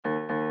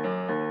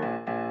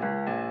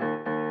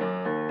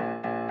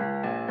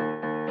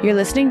You're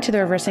listening to the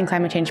Reversing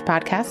Climate Change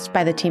podcast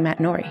by the team at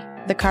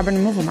Nori, the carbon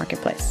removal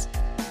marketplace.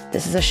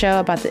 This is a show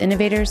about the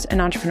innovators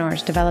and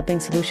entrepreneurs developing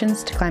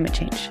solutions to climate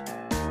change.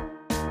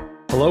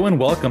 Hello and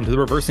welcome to the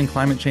Reversing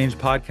Climate Change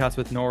podcast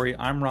with Nori.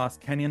 I'm Ross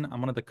Kenyon.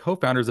 I'm one of the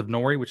co-founders of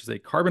Nori, which is a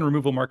carbon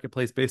removal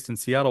marketplace based in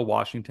Seattle,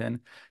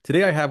 Washington.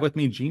 Today I have with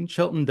me Jeanne,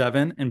 Chilton,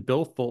 Devon, and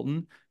Bill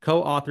Fulton,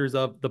 co-authors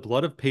of The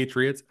Blood of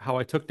Patriots, How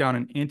I Took Down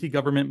an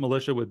Anti-Government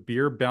Militia with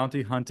Beer,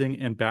 Bounty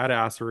Hunting, and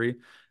Badassery,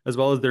 as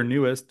well as their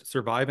newest,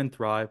 Survive and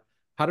Thrive,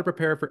 How to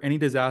Prepare for Any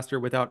Disaster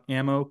Without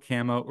Ammo,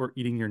 Camo, or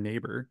Eating Your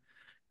Neighbor.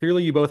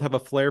 Clearly you both have a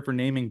flair for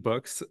naming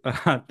books.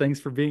 Thanks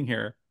for being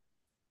here.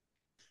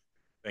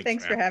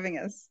 Thanks for having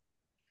us.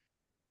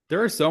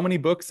 There are so many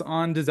books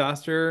on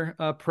disaster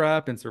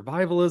prep and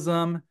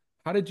survivalism.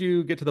 How did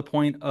you get to the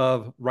point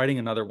of writing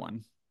another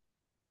one?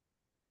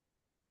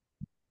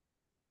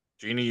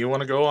 Jeanne, you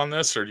want to go on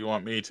this or do you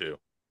want me to?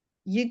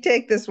 You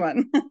take this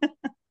one.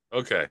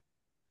 Okay.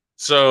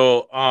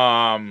 So,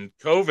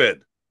 COVID,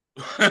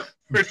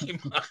 pretty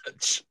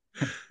much.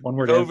 One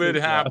word COVID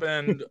answer,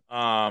 happened,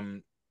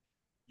 from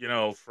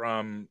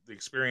the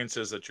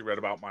experiences that you read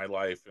about my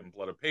life in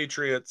Blood of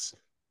Patriots.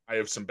 I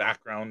have some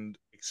background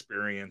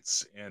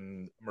experience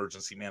in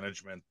emergency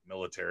management,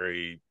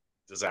 military,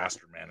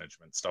 disaster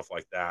management, stuff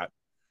like that.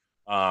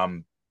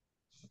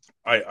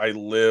 I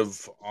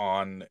live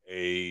on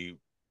a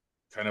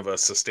kind of a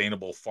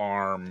sustainable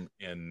farm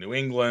in New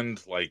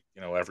England, like,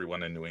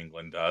 everyone in New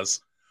England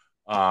does.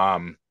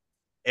 And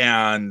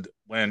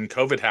when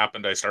COVID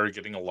happened, I started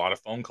getting a lot of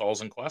phone calls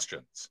and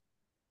questions.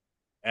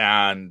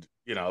 And,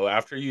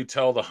 after you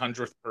tell the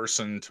 100th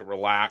person to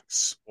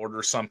relax,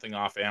 order something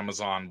off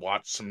Amazon,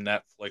 watch some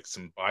Netflix,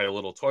 and buy a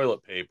little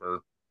toilet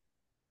paper,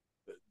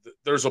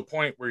 there's a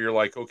point where you're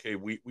like, okay,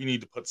 we need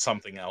to put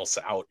something else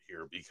out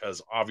here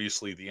because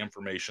obviously the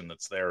information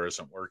that's there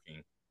isn't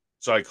working.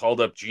 So I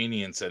called up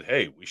Jeanne and said,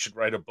 hey, we should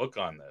write a book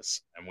on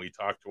this. And we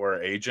talked to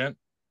our agent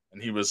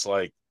and he was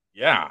like,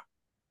 yeah.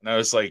 And I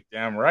was like,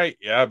 damn right.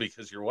 Yeah,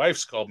 because your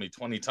wife's called me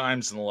 20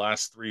 times in the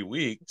last 3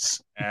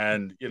 weeks.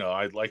 And,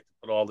 I'd like to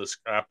put all this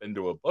crap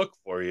into a book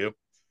for you.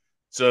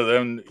 So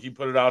then he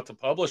put it out to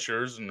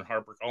publishers and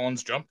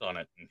HarperCollins jumped on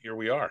it. And here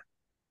we are.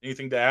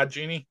 Anything to add,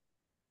 Jeanne?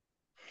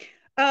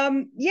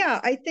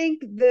 I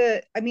think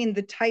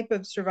the type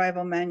of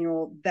survival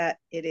manual that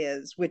it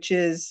is, which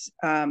is,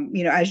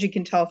 as you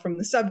can tell from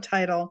the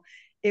subtitle,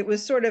 it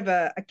was sort of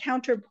a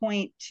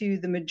counterpoint to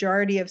the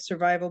majority of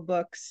survival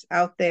books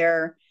out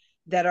there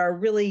that are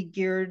really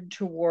geared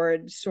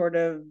toward sort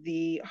of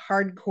the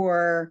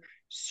hardcore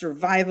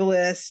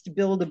survivalist,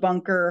 build a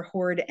bunker,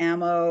 hoard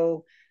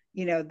ammo,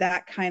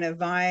 that kind of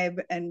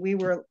vibe. And we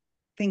were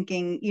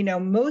thinking,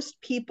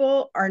 most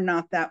people are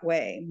not that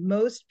way.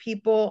 Most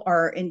people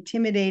are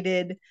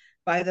intimidated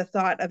by the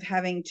thought of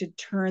having to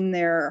turn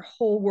their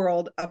whole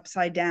world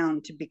upside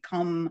down to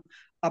become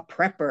a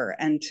prepper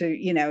and to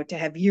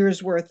have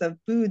years worth of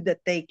food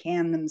that they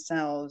can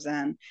themselves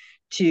and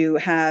to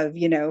have,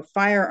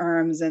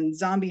 firearms and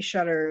zombie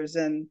shutters.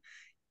 And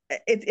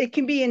it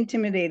can be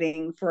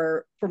intimidating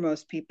for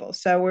most people.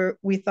 So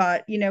we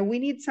thought, we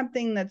need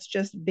something that's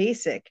just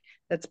basic,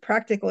 that's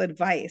practical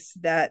advice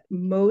that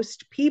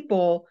most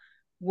people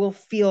will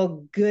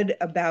feel good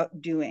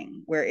about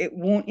doing, where it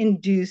won't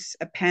induce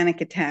a panic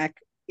attack.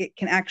 It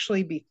can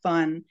actually be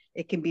fun.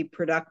 It can be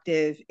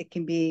productive. It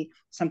can be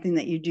something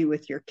that you do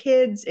with your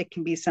kids. It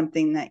can be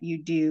something that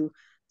you do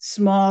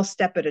small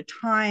step at a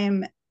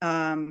time.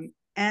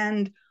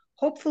 And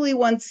hopefully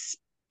once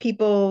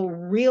people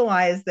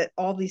realize that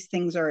all these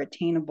things are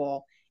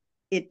attainable,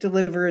 it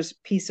delivers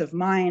peace of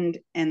mind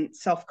and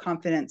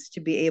self-confidence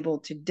to be able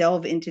to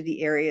delve into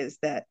the areas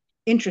that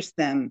interest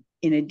them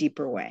in a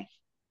deeper way.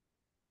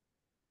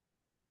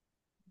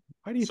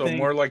 Why do you think?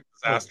 More like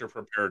disaster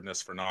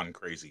preparedness for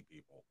non-crazy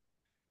people.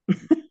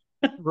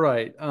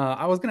 Right.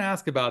 I was going to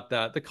ask about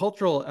that. The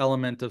cultural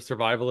element of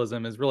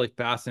survivalism is really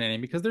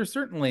fascinating because there's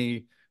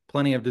certainly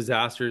plenty of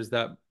disasters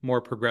that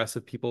more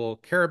progressive people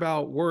care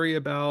about, worry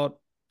about,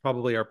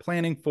 probably are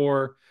planning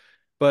for,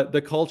 but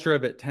the culture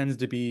of it tends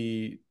to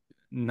be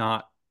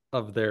not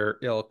of their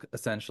ilk,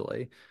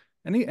 essentially.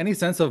 Any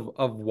sense of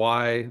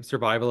why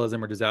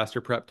survivalism or disaster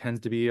prep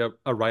tends to be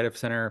a right of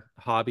center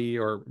hobby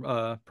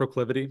or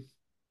proclivity?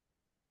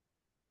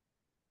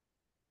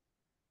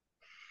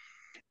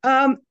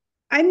 I'm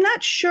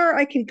not sure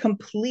I can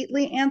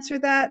completely answer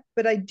that,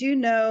 but I do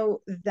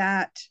know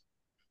that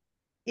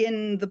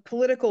in the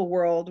political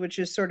world, which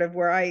is sort of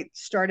where I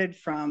started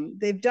from,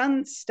 they've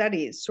done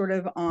studies sort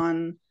of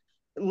on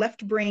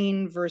left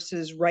brain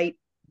versus right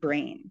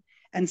brain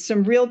and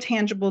some real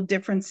tangible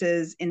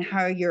differences in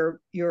how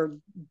your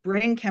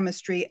brain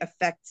chemistry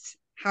affects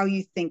how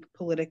you think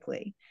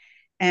politically.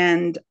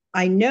 And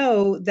I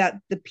know that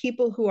the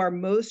people who are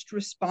most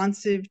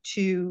responsive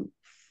to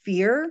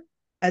fear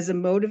as a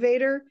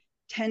motivator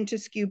tend to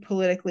skew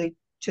politically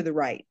to the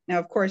right. Now,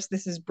 of course,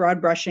 this is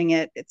broad brushing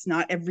it. It's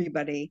not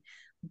everybody.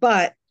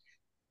 But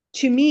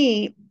to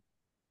me,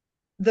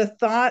 the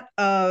thought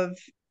of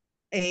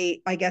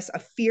a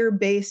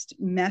fear-based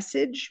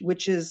message,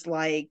 which is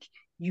like,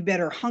 you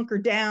better hunker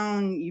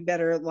down, you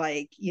better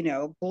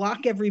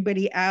block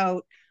everybody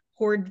out,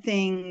 hoard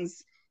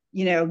things,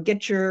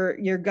 get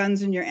your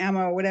guns and your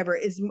ammo or whatever,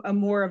 is a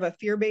more of a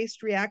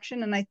fear-based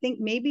reaction. And I think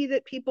maybe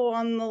that people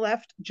on the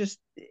left just,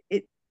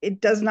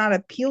 it does not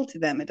appeal to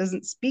them. It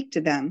doesn't speak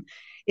to them.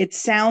 It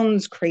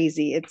sounds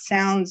crazy. It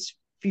sounds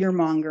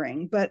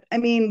fear-mongering. But I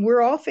mean,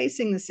 we're all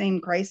facing the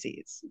same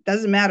crises. It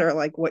doesn't matter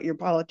like what your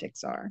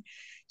politics are.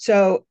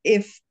 So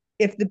if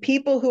the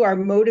people who are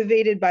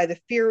motivated by the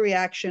fear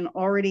reaction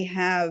already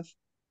have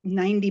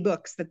 90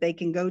 books that they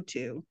can go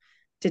to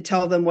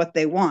tell them what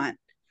they want,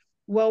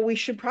 well, we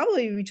should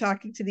probably be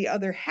talking to the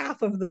other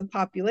half of the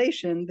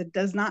population that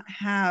does not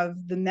have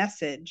the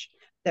message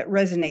that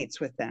resonates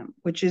with them,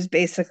 which is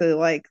basically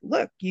like,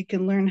 look, you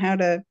can learn how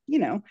to,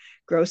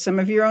 grow some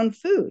of your own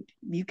food.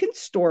 You can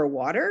store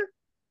water.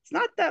 It's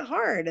not that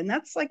hard. And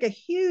that's like a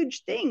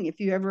huge thing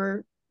if you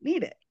ever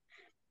need it.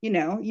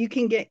 You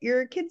can get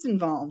your kids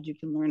involved. You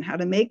can learn how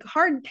to make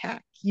hardtack.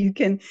 You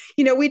can,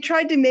 we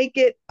tried to make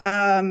it,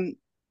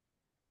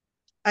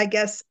 I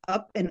guess,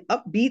 an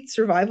upbeat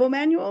survival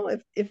manual,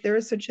 if there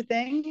is such a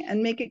thing,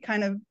 and make it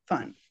kind of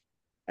fun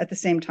at the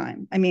same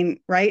time. I mean,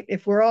 right?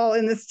 If we're all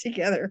in this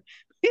together,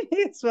 we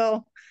may as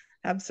well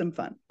have some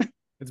fun.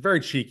 It's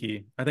very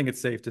cheeky. I think it's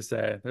safe to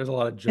say there's a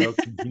lot of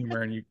jokes and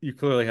humor, and you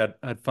clearly had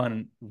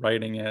fun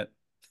writing it.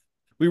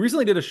 We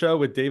recently did a show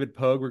with David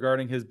Pogue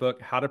regarding his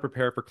book, How to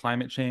Prepare for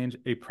Climate Change,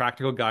 a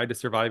practical guide to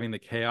surviving the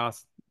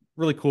chaos.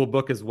 Really cool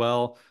book as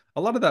well.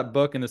 A lot of that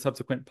book and the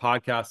subsequent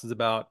podcast is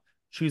about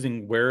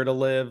choosing where to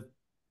live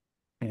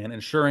and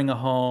insuring a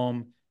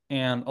home.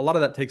 And a lot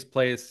of that takes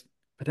place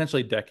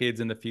potentially decades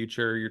in the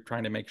future. You're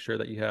trying to make sure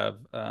that you have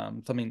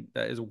something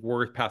that is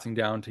worth passing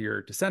down to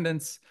your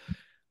descendants,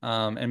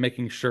 and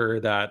making sure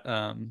that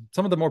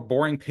some of the more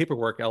boring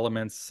paperwork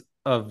elements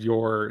of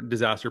your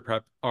disaster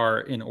prep are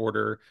in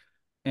order.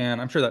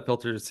 And I'm sure that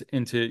filters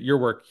into your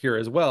work here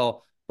as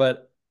well.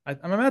 But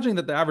I'm imagining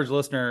that the average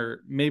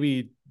listener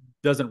maybe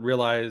doesn't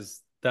realize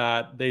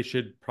that they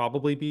should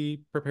probably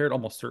be prepared,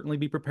 almost certainly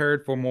be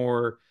prepared for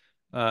more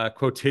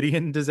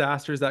quotidian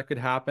disasters that could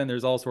happen.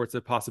 There's all sorts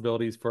of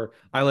possibilities for,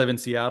 I live in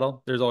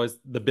Seattle. There's always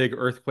the big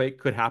earthquake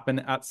could happen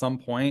at some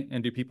point.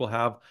 And do people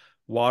have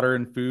water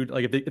and food?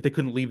 Like if they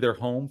couldn't leave their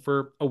home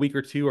for a week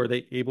or two, are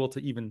they able to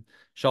even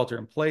shelter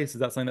in place? Is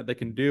that something that they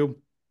can do?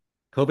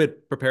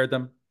 COVID prepared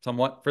them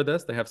somewhat for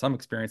this. They have some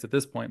experience at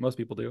this point. Most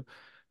people do.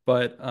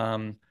 But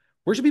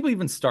where should people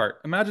even start?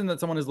 Imagine that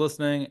someone is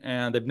listening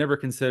and they've never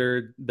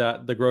considered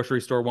that the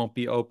grocery store won't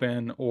be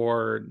open,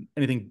 or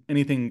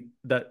anything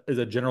that is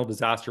a general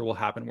disaster will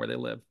happen where they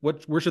live.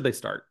 Where should they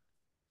start?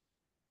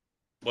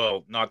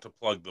 Well, not to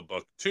plug the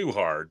book too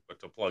hard,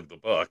 but to plug the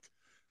book.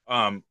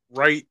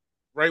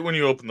 Right when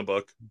you open the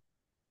book,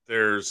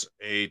 there's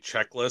a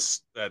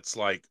checklist that's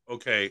like,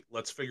 okay,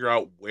 let's figure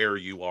out where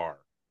you are.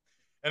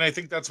 And I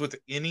think that's with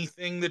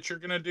anything that you're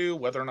going to do,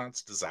 whether or not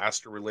it's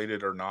disaster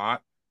related or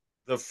not.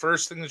 The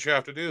first thing that you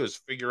have to do is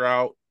figure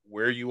out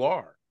where you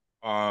are.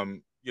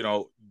 Do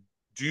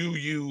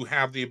you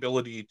have the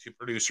ability to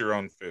produce your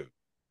own food?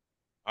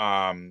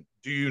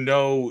 Do you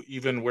know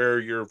even where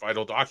your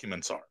vital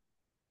documents are?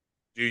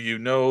 Do you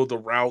know the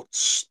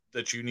routes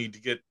that you need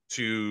to get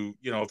to,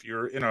 if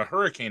you're in a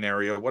hurricane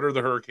area, what are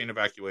the hurricane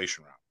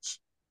evacuation routes,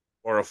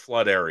 or a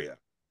flood area?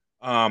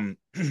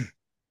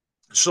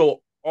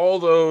 So all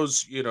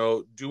those,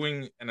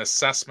 doing an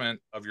assessment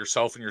of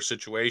yourself and your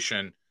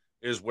situation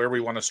is where we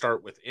want to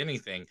start with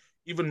anything,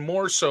 even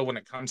more so when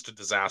it comes to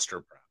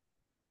disaster prep.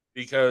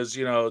 Because,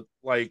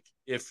 like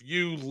if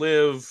you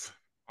live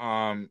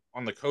on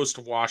the coast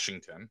of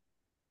Washington,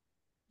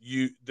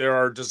 there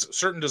are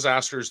certain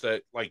disasters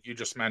that, like you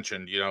just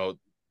mentioned,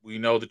 we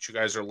know that you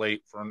guys are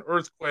late for an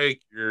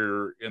earthquake,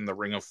 you're in the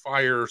ring of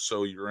fire,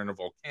 so you're in a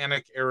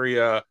volcanic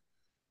area.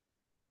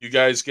 You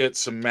guys get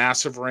some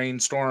massive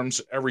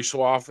rainstorms. Every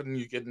so often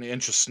you get an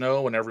inch of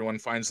snow and everyone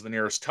finds the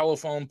nearest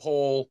telephone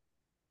pole.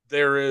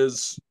 There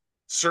is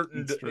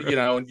certain,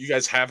 and you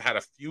guys have had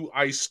a few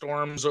ice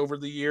storms over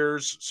the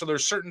years. So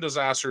there's certain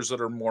disasters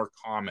that are more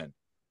common.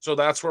 So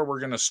that's where we're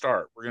going to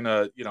start. We're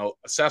going to,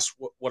 assess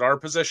what our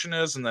position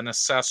is, and then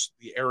assess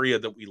the area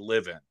that we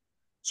live in.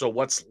 So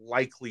what's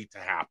likely to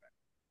happen.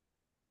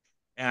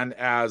 And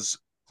as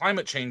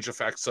climate change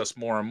affects us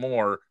more and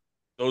more,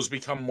 those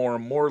become more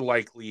and more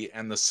likely,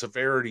 and the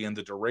severity and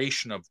the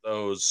duration of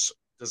those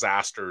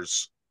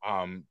disasters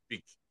are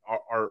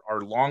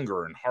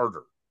longer and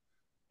harder.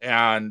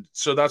 And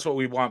so that's what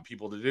we want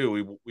people to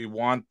do. We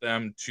want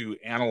them to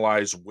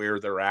analyze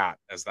where they're at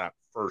as that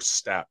first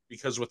step,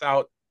 because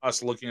without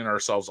us looking at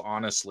ourselves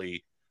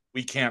honestly,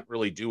 we can't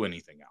really do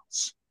anything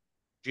else.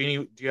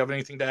 Jeannie, do you have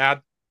anything to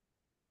add?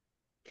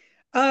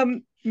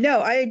 No,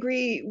 I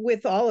agree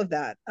with all of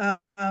that.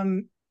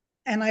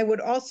 And I would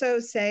also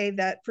say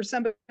that for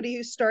somebody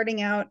who's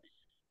starting out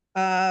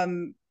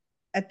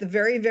at the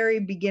very, very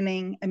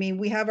beginning, I mean,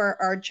 we have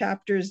our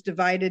chapters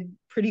divided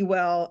pretty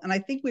well, and I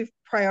think we've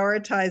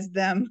prioritized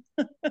them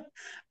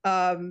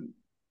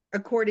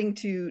according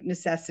to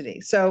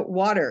necessity. So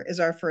water is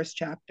our first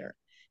chapter.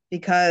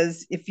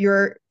 because if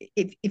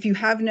you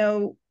have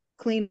no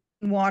clean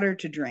water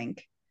to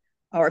drink,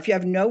 or if you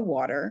have no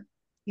water,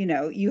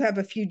 you have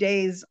a few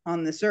days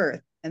on this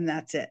earth and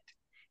that's it.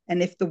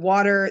 And if the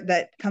water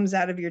that comes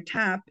out of your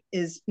tap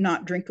is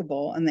not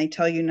drinkable and they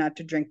tell you not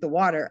to drink the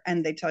water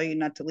and they tell you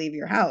not to leave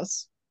your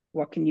house,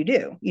 what can you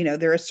do?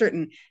 There are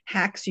certain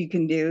hacks you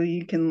can do.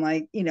 You can,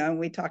 and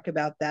we talk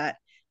about that.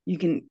 You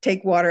can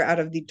take water out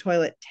of the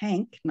toilet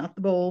tank, not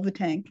the bowl, the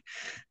tank.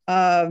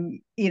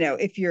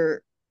 If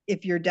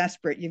you're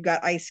desperate, you've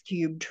got ice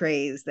cube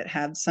trays that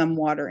have some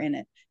water in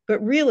it.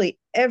 But really,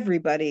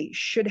 everybody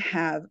should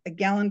have a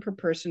gallon per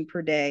person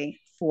per day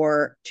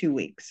for 2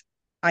 weeks,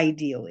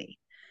 ideally.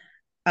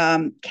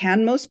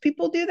 Can most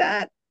people do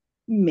that?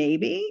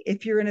 Maybe.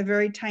 If you're in a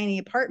very tiny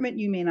apartment,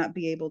 you may not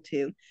be able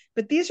to.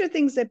 But these are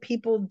things that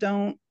people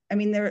don't. I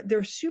mean,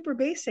 they're super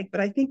basic,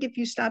 but I think if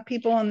you stop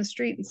people on the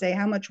street and say,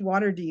 how much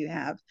water do you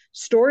have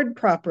stored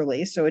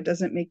properly so it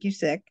doesn't make you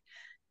sick,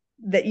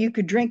 that you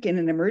could drink in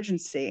an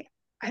emergency,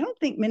 I don't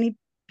think many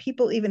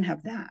people even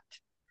have that.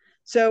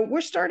 So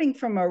we're starting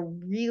from a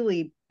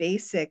really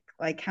basic,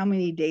 like, how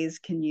many days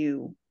can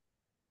you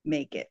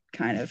make it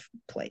kind of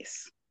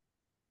place.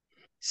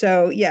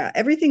 So yeah,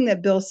 everything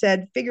that Bill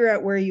said, figure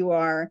out where you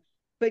are,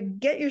 but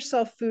get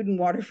yourself food and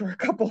water for a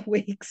couple of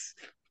weeks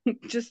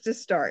just to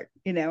start,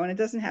 and it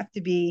doesn't have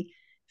to be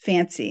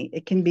fancy.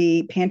 It can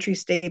be pantry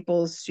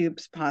staples,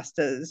 soups,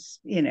 pastas,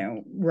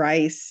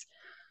 rice,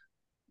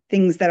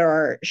 things that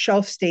are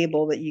shelf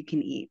stable that you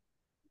can eat.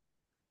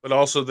 But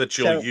also that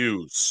you'll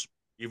use,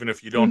 even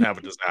if you don't have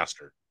a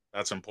disaster.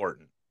 That's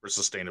important for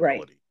sustainability.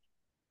 Right.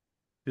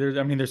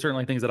 There's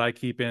certainly things that I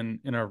keep in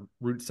a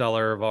root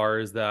cellar of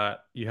ours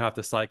that you have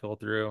to cycle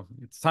through.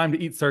 It's time to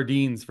eat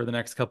sardines for the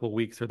next couple of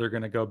weeks, or they're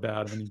going to go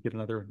bad when you get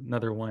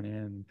another one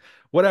in.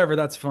 Whatever,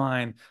 that's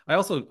fine. I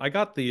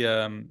got the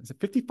is it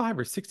 55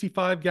 or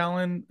 65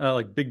 gallon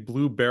like big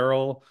blue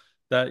barrel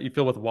that you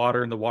fill with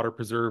water and the water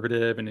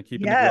preservative, and you keep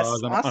in the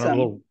garage on a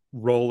little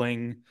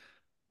rolling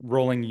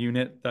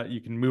unit that you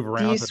can move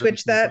around. Do you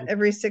switch that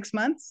every 6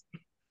 months?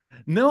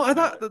 No, I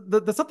thought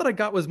the stuff that I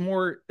got was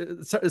more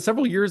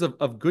several years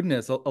of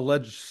goodness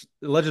alleges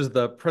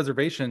the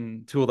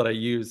preservation tool that I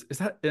use.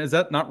 Is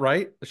that not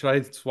right? Should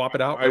I swap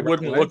it out? I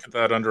wouldn't look at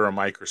that under a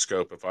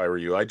microscope if I were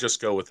you. I'd just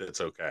go with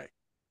it's okay.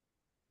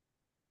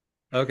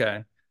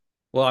 Okay.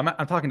 Well,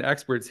 I'm talking to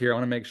experts here. I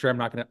want to make sure I'm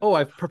not going to. Oh,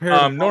 I've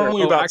prepared.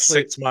 Normally about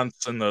 6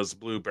 months in those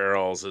blue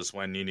barrels is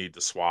when you need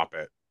to swap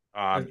it.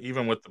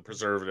 Even with the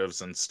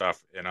preservatives and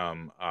stuff in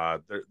them,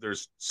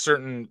 there's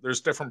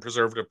different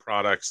preservative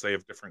products. They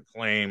have different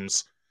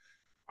claims.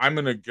 I'm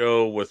going to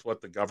go with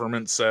what the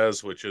government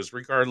says, which is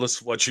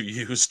regardless of what you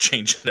use,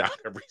 change it out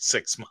every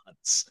 6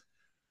 months.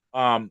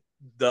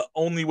 The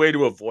only way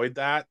to avoid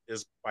that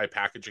is by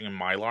packaging in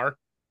Mylar,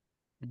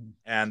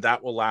 and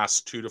that will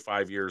last 2 to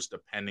 5 years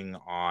depending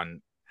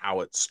on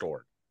how it's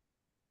stored.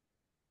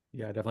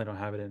 Yeah, I definitely don't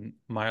have it in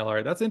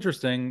Mylar. That's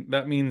interesting.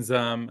 That means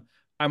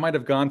I might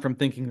have gone from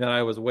thinking that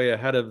I was way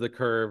ahead of the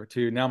curve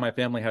to now my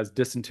family has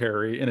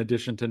dysentery in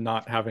addition to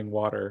not having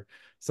water.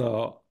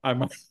 So I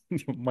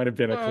might have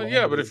been a calamity.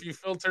 Yeah, but if you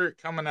filter it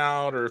coming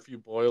out or if you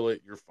boil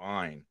it, you're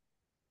fine.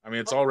 I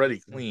mean, it's already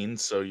clean,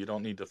 so you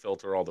don't need to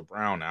filter all the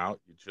brown out.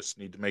 You just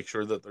need to make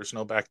sure that there's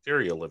no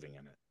bacteria living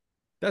in it.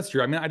 That's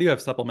true. I mean, I do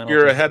have supplemental.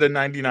 You're ahead of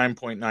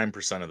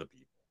 99.9% of the people.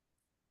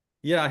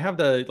 Yeah, I have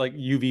the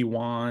UV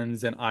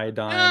wands and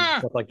iodine,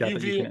 stuff like that.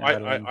 UV, that you can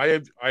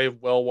add I have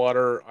well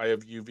water. I have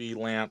UV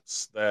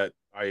lamps that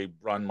I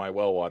run my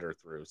well water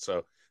through.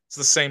 So it's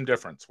the same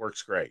difference.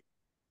 Works great.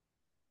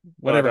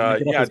 Whatever.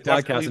 But,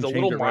 definitely the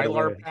little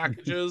Mylar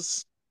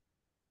packages.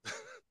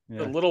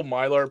 The little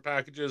Mylar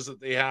packages that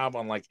they have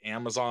on like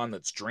Amazon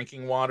that's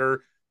drinking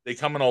water, they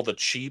come in all the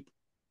cheap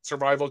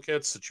survival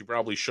kits that you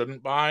probably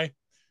shouldn't buy.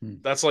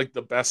 That's like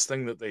the best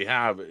thing that they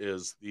have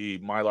is the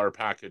Mylar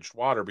packaged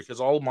water, because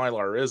all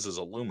Mylar is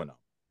aluminum.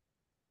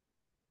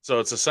 So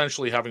it's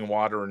essentially having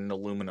water in an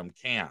aluminum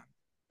can.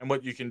 And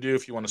what you can do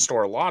if you want to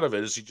store a lot of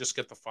it is you just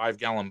get the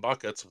 5-gallon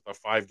buckets with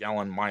a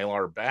 5-gallon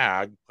Mylar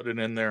bag, put it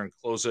in there and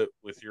close it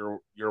with your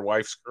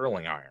wife's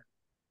curling iron.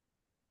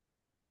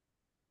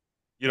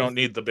 You don't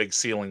need the big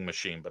sealing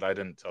machine, but I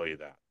didn't tell you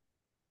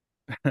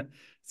that.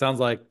 Sounds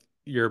like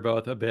you're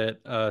both a bit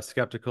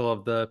skeptical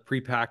of the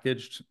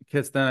prepackaged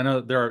kits. Then I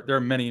know there are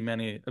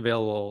many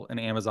available in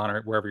Amazon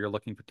or wherever you're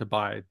looking to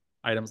buy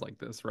items like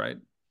this, right?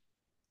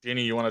 Jeanne,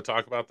 you want to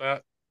talk about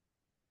that?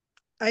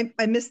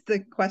 I missed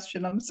the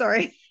question. I'm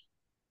sorry.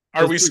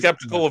 Are we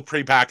skeptical of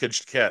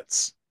prepackaged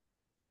kits?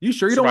 You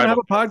sure you don't want to have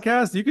a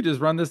podcast? You could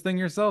just run this thing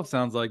yourself.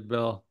 Sounds like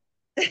Bill.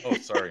 Oh,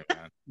 sorry,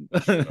 man.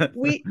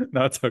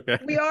 No, it's okay.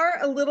 We are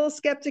a little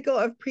skeptical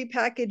of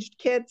prepackaged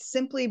kits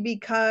simply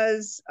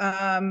because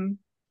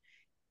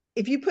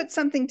if you put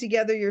something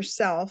together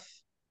yourself,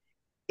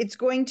 it's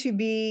going to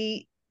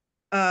be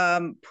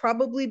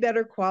probably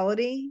better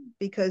quality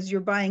because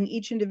you're buying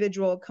each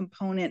individual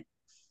component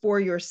for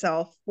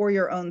yourself, for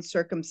your own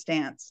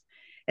circumstance.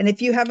 And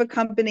if you have a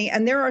company,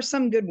 and there are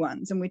some good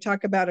ones, and we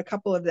talk about a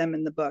couple of them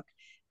in the book,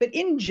 But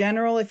in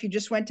general, if you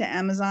just went to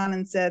Amazon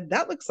and said,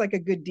 that looks like a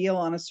good deal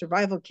on a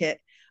survival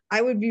kit,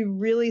 I would be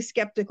really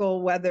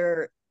skeptical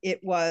whether it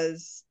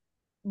was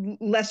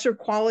lesser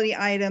quality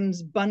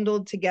items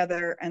bundled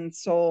together and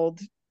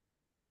sold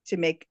to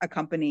make a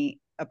company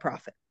a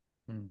profit.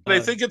 But I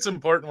think it's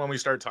important when we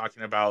start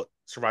talking about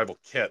survival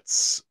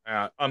kits,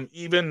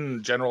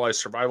 even generalized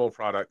survival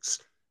products,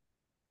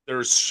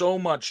 there's so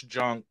much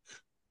junk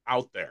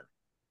out there.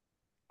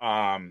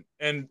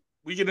 And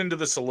we get into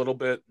this a little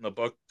bit in the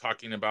book,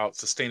 talking about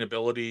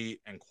sustainability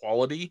and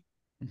quality,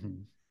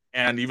 Mm-hmm.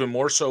 and even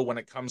more so when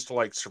it comes to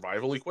like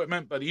survival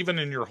equipment, but even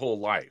in your whole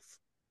life.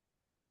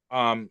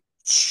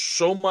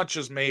 So much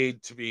is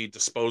made to be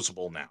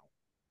disposable now.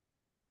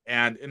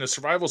 And in a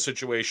survival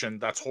situation,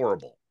 that's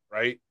horrible,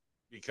 right?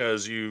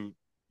 Because you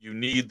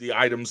need the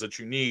items that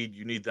you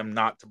need them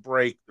not to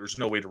break. There's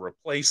no way to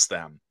replace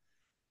them.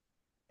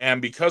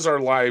 And because our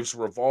lives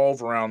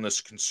revolve around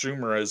this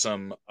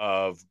consumerism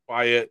of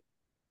buy it,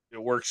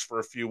 it works for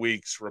a few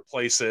weeks,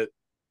 replace it,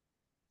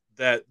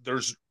 that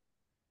there's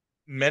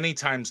many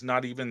times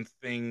not even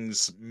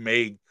things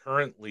made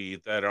currently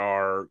that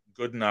are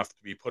good enough to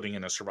be putting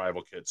in a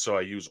survival kit. So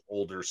I use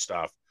older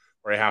stuff,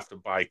 or I have to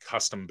buy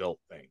custom built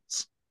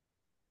things.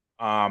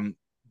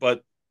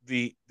 But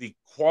the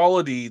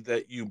quality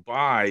that you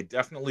buy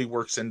definitely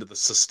works into the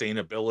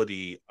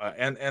sustainability,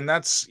 and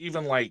that's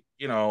even like,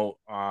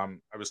 I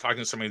was talking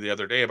to somebody the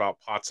other day about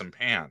pots and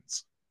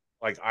pans.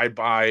 Like, I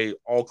buy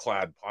all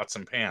clad pots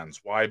and pans.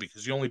 Why?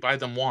 Because you only buy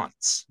them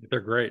once. They're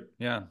great.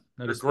 Yeah.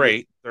 No They're dispute.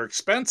 great, they're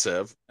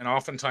expensive, and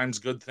oftentimes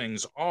good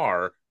things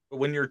are. But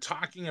when you're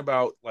talking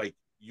about like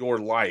your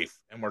life,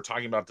 and we're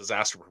talking about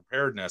disaster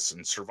preparedness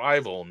and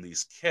survival and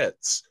these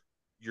kits,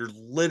 you're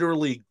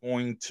literally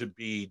going to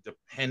be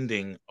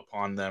depending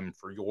upon them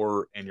for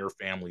your and your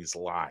family's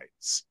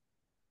lives.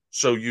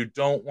 So you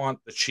don't want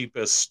the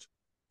cheapest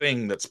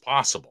thing that's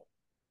possible.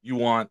 You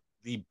want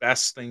the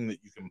best thing that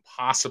you can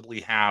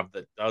possibly have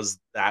that does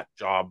that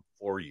job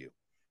for you.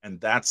 And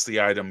that's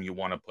the item you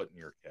want to put in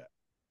your kit.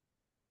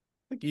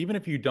 Like, even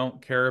if you don't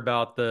care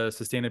about the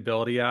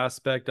sustainability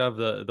aspect of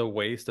the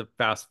waste of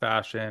fast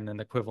fashion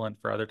and equivalent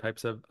for other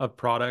types of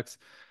products,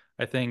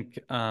 I think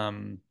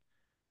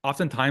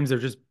oftentimes they're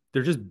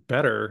just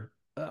better.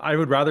 I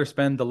would rather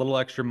spend the little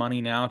extra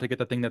money now to get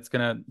the thing that's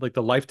gonna, like,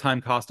 the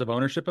lifetime cost of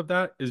ownership of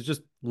that is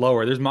just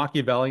lower. There's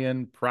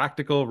Machiavellian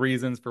practical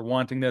reasons for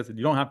wanting this.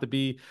 You don't have to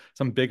be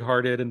some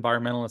big-hearted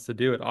environmentalist to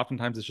do it.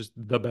 Oftentimes it's just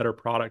the better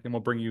product and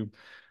will bring you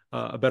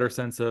a better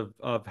sense of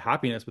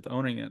happiness with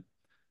owning it.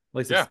 At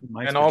least Yeah. it's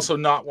my And experience. also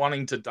not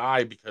wanting to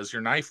die because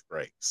your knife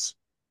breaks.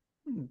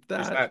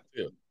 There's That, that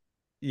too.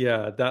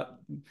 yeah, that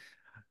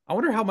I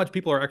wonder how much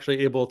people are actually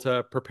able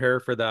to prepare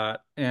for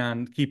that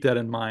and keep that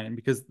in mind,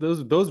 because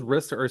those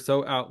risks are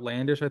so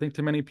outlandish, I think,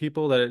 to many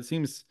people, that it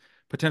seems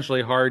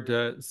potentially hard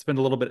to spend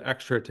a little bit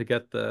extra to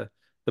get the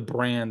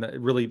brand that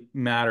really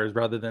matters,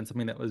 rather than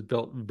something that was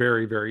built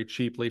very, very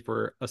cheaply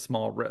for a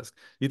small risk.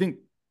 Do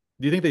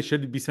you think they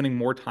should be spending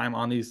more time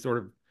on these sort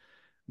of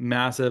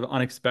massive,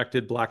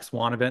 unexpected black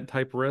swan event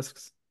type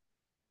risks?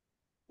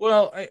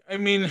 Well, I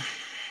mean,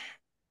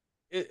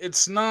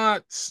 it's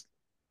not.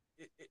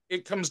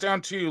 It comes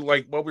down to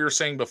like what we were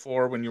saying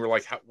before when you were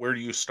like, where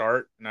do you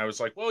start? And I was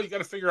like, well, you got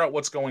to figure out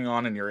what's going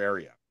on in your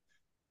area.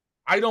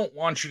 I don't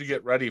want you to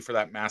get ready for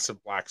that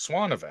massive black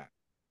swan event.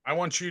 I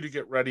want you to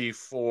get ready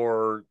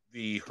for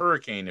the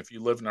hurricane if you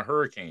live in a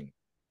hurricane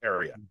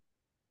area,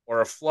 or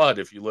a flood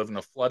if you live in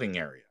a flooding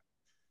area.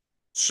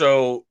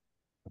 So,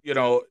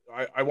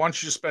 I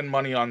want you to spend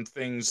money on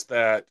things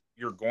that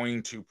you're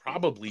going to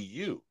probably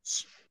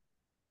use.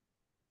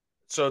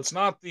 So it's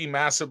not the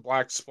massive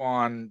black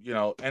swan,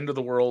 end of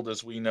the world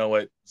as we know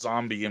it,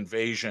 zombie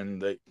invasion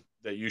that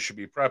you should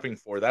be prepping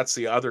for. That's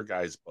the other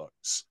guy's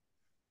books.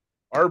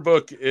 Our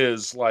book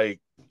is like,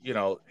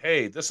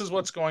 hey, this is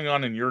what's going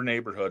on in your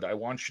neighborhood. I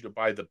want you to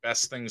buy the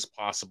best things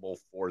possible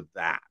for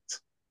that.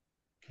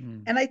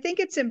 Hmm. And I think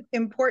it's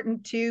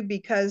important too,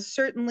 because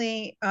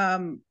certainly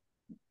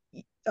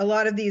a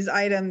lot of these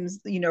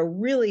items,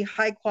 really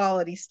high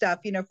quality stuff,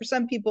 for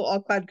some people, all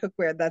clad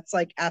cookware, that's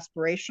like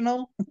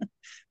aspirational.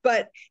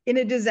 But in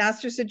a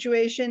disaster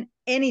situation,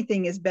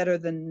 anything is better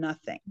than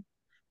nothing.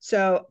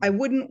 So I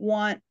wouldn't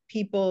want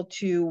people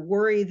to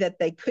worry that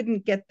they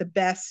couldn't get the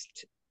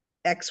best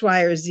X,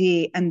 Y, or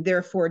Z and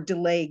therefore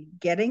delay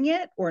getting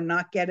it or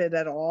not get it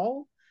at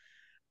all.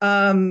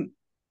 Um,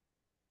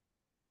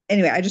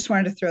 anyway, I just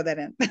wanted to throw that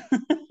in.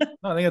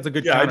 No, I think that's a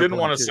good Yeah, I didn't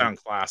counterpoint want to too. sound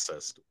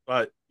classist,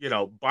 but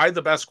buy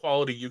the best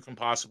quality you can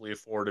possibly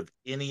afford of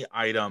any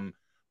item,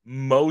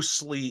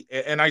 mostly,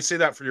 and I say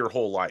that for your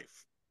whole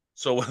life.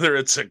 So whether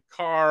it's a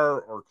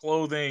car or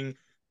clothing,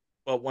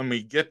 but when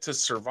we get to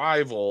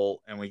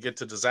survival and we get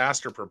to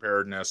disaster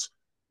preparedness,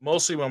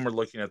 mostly when we're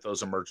looking at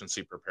those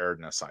emergency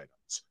preparedness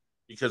items,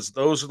 because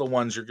those are the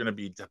ones you're going to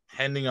be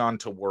depending on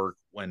to work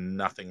when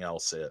nothing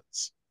else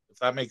is. If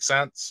that makes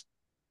sense.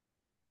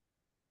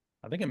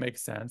 I think it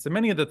makes sense. And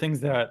many of the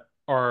things that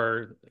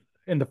are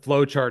in the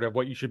flow chart of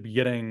what you should be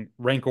getting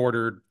rank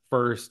ordered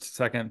first,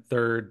 second,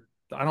 third,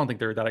 I don't think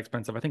they're that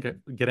expensive. I think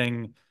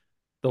getting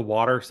the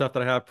water stuff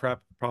that I have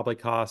prepped probably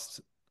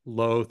costs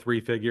low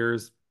three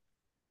figures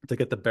to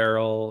get the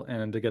barrel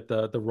and to get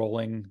the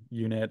rolling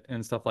unit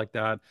and stuff like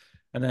that.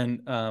 And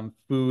then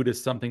food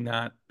is something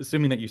that,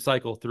 assuming that you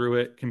cycle through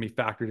it, can be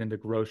factored into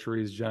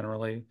groceries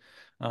generally.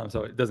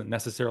 So it doesn't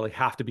necessarily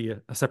have to be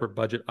a separate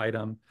budget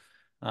item.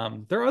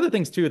 There are other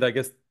things too that I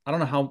guess I don't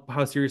know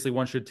how seriously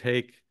one should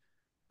take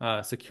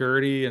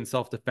security and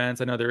self-defense.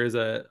 I know there is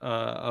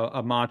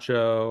a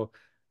macho.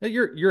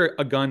 You're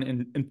a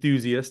gun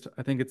enthusiast.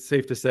 I think it's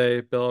safe to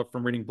say, Bill,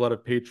 from reading Blood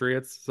of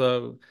Patriots.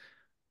 So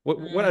what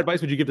Mm.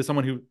 advice would you give to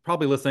someone who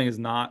probably listening is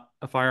not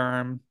a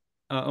firearm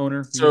owner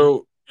user?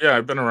 So yeah,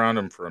 I've been around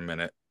him for a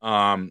minute.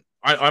 I'm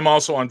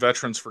also on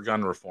Veterans for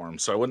Gun Reform,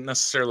 so I wouldn't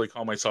necessarily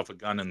call myself a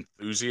gun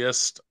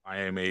enthusiast. I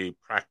am a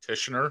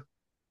practitioner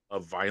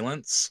of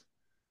violence.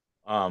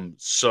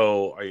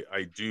 So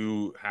I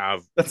do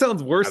have That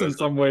sounds worse that in as a,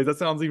 some ways. That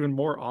sounds even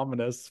more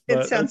ominous, It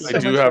but sounds I so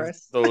okay. do much have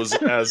worse. those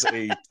as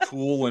a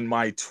tool in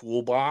my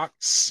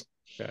toolbox.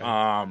 Okay.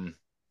 Um,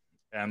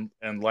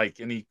 and like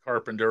any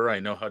carpenter,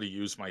 I know how to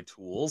use my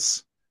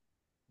tools.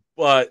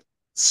 But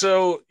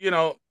so,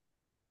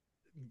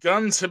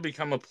 guns have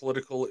become a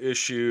political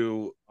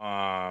issue,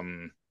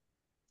 and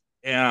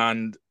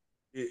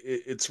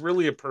it's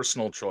really a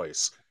personal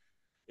choice.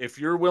 If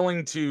you're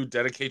willing to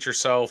dedicate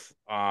yourself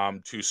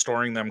to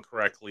storing them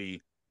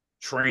correctly,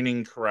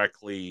 training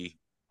correctly,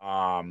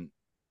 and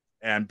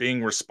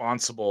being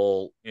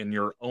responsible in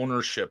your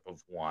ownership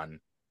of one,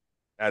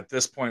 at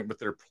this point with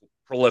their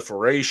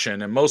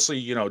proliferation, and mostly,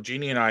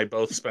 Jeannie and I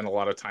both spend a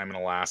lot of time in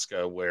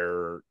Alaska,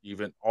 where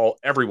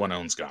everyone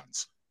owns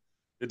guns.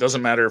 It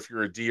doesn't matter if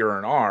you're a D or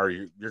an R,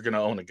 you're going to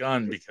own a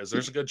gun because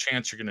there's a good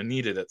chance you're going to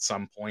need it at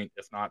some point,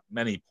 if not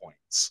many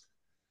points.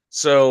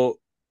 So,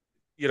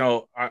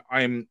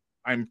 I'm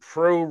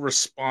pro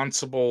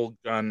responsible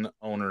gun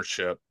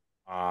ownership,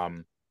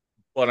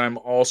 but I'm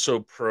also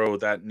pro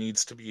that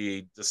needs to be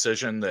a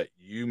decision that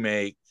you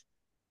make,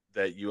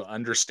 that you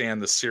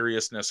understand the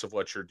seriousness of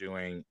what you're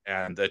doing,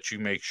 and that you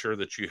make sure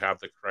that you have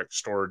the correct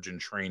storage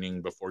and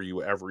training before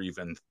you ever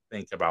even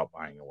think about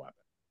buying a weapon.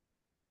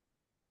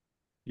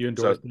 You So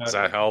endorse does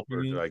that, that help,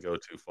 or did Jeannie? I go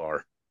too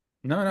far?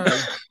 No, no.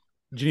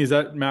 Jeannie, does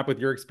that map with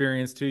your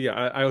experience too? Yeah,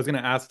 I was going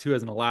to ask too,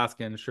 as an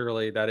Alaskan,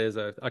 surely that is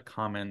a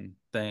common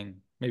thing,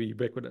 maybe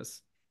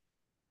ubiquitous.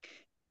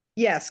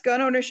 Yes,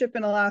 gun ownership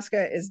in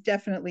Alaska is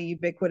definitely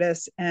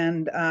ubiquitous,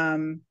 and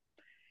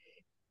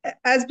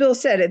as Bill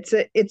said,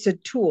 it's a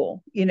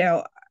tool.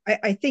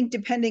 I think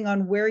depending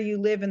on where you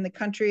live in the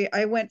country,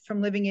 I went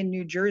from living in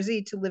New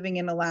Jersey to living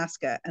in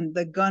Alaska, and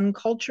the gun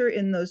culture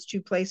in those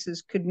two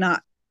places could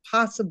not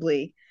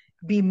possibly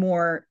be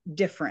more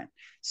different.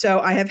 So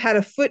I have had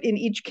a foot in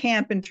each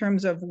camp in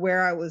terms of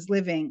where I was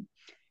living.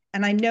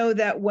 And I know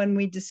that when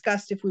we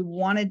discussed if we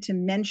wanted to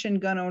mention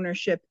gun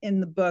ownership in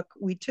the book,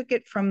 we took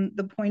it from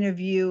the point of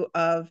view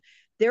of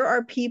there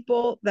are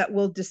people that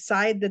will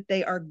decide that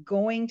they are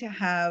going to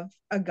have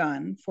a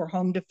gun for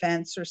home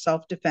defense or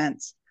self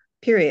defense,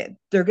 period.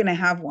 They're going to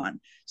have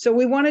one. So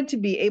we wanted to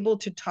be able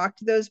to talk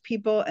to those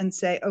people and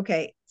say,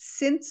 okay,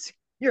 since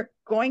you're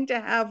going to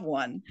have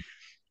one,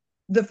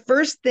 the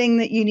first thing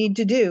that you need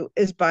to do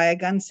is buy a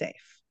gun safe.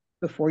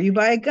 Before you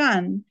buy a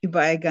gun, you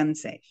buy a gun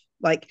safe.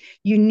 Like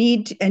you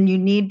need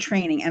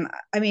training. And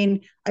I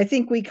mean, I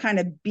think we kind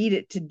of beat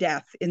it to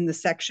death in the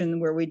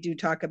section where we do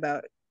talk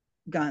about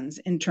guns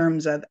in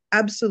terms of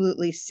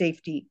absolutely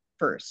safety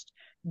first.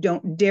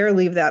 Don't dare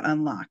leave that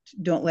unlocked.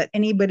 Don't let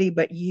anybody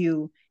but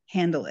you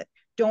handle it.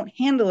 Don't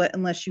handle it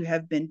unless you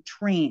have been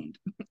trained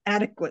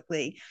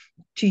adequately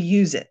to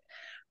use it.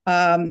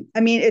 I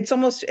mean,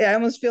 I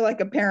almost feel like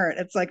a parent.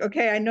 It's like,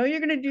 okay, I know you're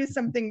going to do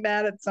something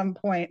bad at some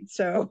point.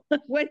 So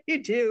when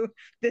you do,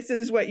 this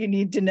is what you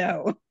need to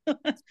know.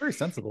 It's very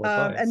sensible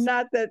And advice.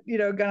 not that,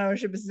 gun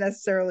ownership is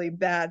necessarily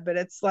bad, but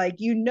it's like,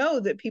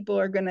 that people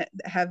are going to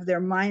have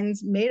their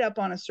minds made up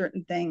on a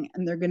certain thing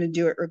and they're going to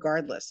do it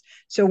regardless.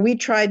 So we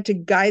tried to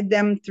guide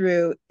them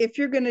through if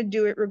you're going to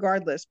do it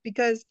regardless,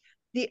 because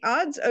the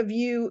odds of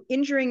you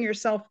injuring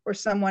yourself or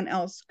someone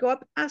else go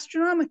up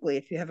astronomically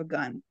if you have a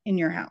gun in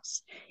your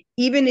house,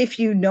 even if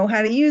you know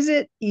how to use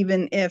it,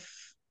 even if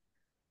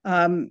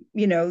you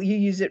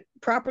use it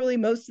properly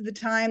most of the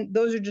time.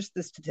 Those are just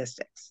the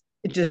statistics.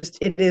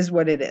 It is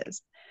what it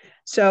is.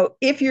 So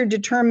if you're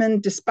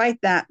determined,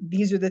 despite that,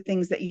 these are the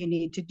things that you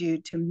need to do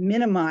to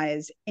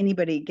minimize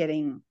anybody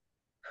getting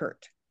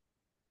hurt.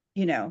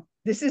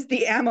 This is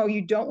the ammo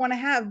you don't want to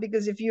have,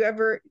 because if you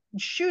ever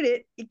shoot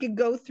it, it could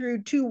go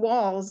through two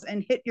walls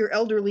and hit your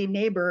elderly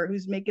neighbor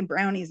who's making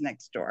brownies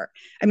next door.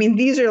 I mean,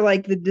 these are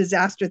like the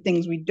disaster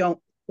things we don't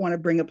want to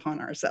bring upon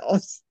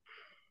ourselves.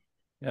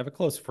 I have a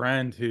close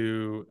friend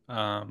who,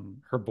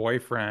 her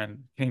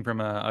boyfriend came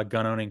from a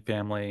gun owning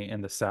family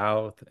in the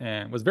South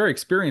and was very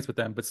experienced with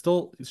them, but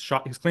still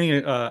shot. He was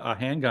cleaning a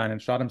handgun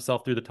and shot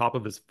himself through the top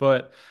of his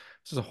foot.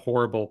 This is a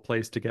horrible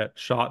place to get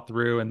shot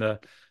through, and the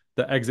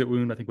exit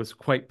wound I think was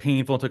quite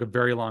painful and took a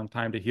very long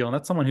time to heal. And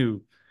that's someone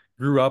who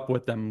grew up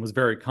with them, was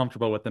very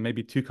comfortable with them,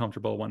 maybe too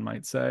comfortable, one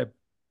might say.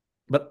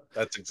 But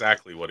That's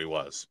exactly what he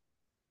was.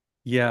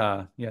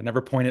 yeah, yeah,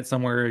 never point it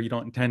somewhere you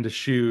don't intend to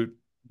shoot,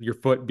 your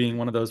foot being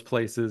one of those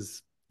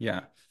places.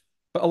 Yeah.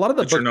 But a lot of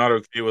the That you're book, not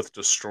okay with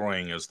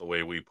destroying is the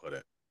way we put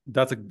it.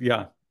 that's a,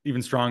 yeah,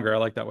 even stronger. I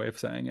like that way of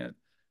saying it.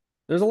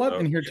 There's a lot So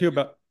in here yeah, too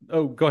about,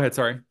 oh, go ahead.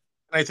 Sorry. and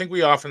I think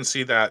we often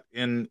see that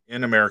in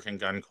American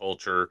gun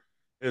culture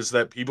is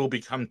that people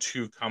become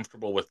too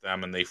comfortable with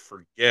them and they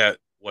forget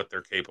what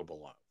they're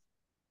capable of.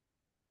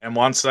 And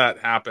once that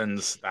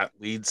happens, that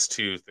leads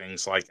to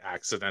things like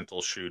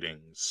accidental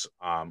shootings,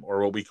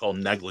 or what we call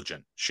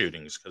negligent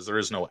shootings, because there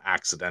is no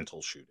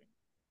accidental shooting.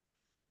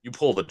 You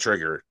pull the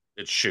trigger,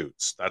 it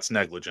shoots. That's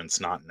negligence,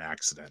 not an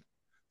accident. Mhm.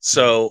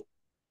 So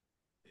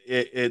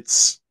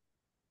it's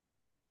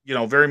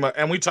very much,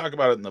 and we talk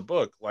about it in the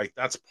book. Like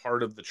that's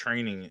part of the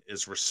training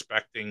is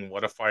respecting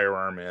what a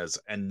firearm is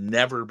and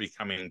never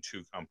becoming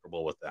too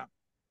comfortable with them.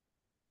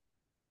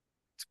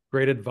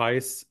 Great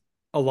advice.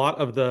 A lot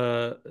of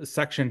the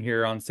section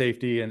here on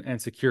safety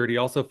and security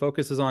also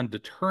focuses on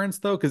deterrence,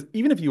 though, because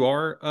even if you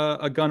are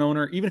a gun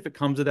owner, even if it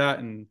comes to that,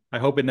 and I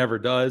hope it never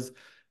does,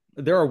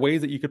 there are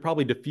ways that you could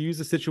probably diffuse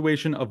the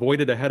situation,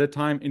 avoid it ahead of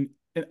time.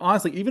 And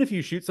honestly, even if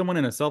you shoot someone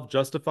in a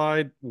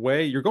self-justified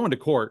way, you're going to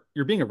court,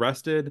 you're being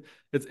arrested.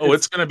 It's Oh,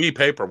 it's it's going to be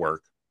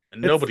paperwork,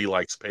 and it's nobody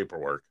likes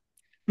paperwork.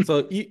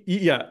 so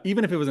yeah,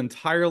 even if it was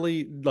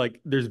entirely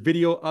like there's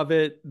video of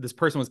it, this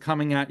person was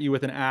coming at you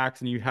with an axe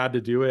and you had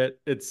to do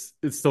it, it's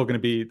still going to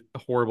be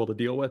horrible to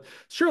deal with.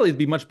 Surely it'd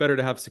be much better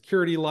to have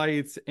security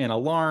lights and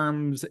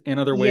alarms and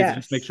other ways to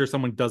just make Yes, sure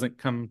someone doesn't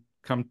come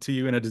to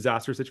you in a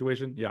disaster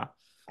situation. Yeah.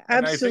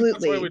 And I think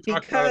that's why we absolutely.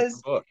 talk about it in the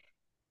Because book.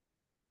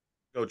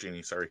 Go,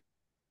 Jeannie. Sorry.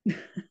 It's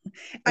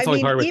I only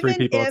mean, hard with three even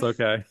people, it's if,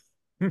 okay.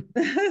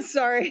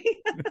 sorry,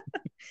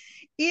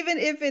 even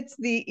if it's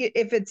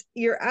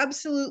you're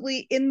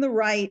absolutely in the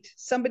right,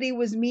 somebody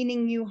was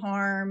meaning you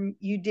harm,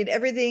 you did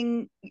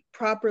everything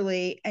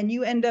properly, and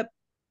you end up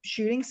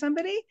shooting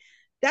somebody,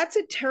 that's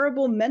a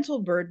terrible mental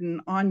burden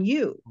on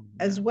you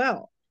as Yeah.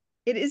 well.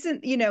 It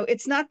isn't,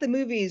 it's not the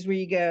movies where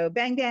you go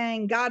bang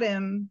bang, got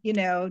him,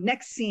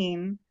 next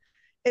scene.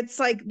 It's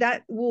like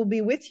that will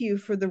be with you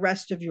for the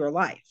rest of your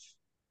life.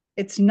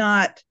 It's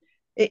not,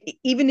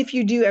 even if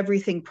you do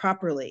everything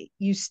properly,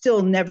 you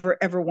still never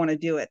ever want to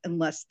do it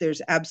unless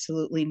there's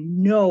absolutely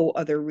no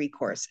other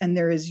recourse. And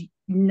there is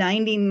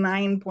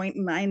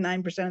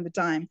 99.99% of the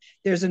time,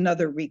 there's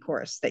another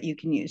recourse that you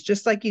can use.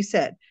 Just like you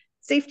said,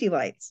 safety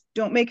lights,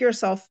 don't make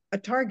yourself a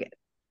target.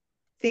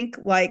 Think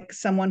like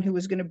someone who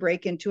was going to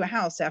break into a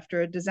house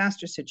after a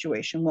disaster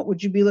situation. What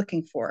would you be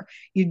looking for?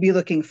 You'd be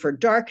looking for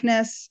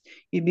darkness.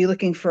 You'd be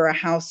looking for a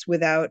house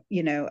without,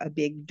 a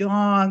big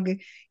dog.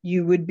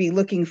 You would be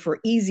looking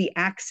for easy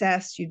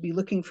access. You'd be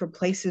looking for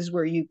places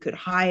where you could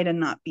hide and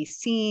not be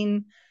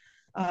seen.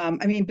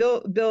 I mean,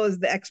 Bill is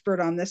the expert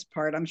on this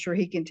part. I'm sure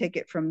he can take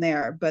it from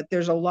there. But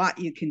there's a lot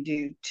you can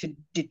do to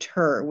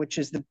deter, which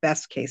is the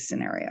best case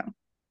scenario.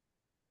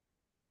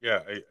 Yeah,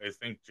 I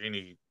think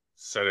Jeannie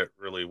said it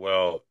really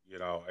well.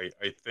 I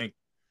think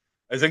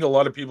a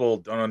lot of people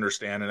don't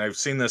understand, and I've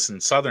seen this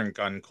in Southern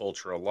gun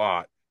culture a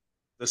lot.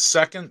 The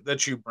second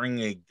that you bring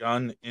a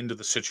gun into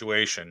the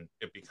situation,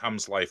 it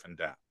becomes life and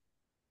death.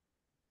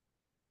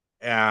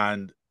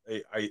 And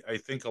I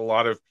think a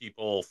lot of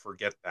people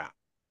forget that.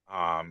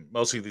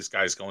 Mostly these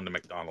guys go into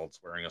McDonald's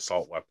wearing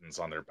assault weapons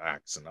on their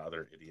backs and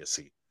other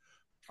idiocy.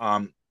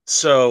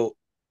 So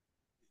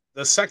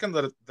the second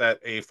that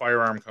a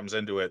firearm comes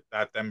into it,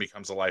 that then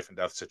becomes a life and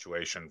death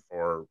situation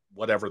for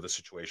whatever the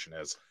situation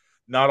is.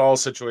 Not all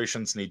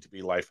situations need to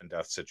be life and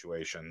death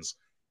situations.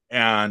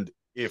 And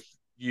if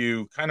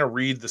you kind of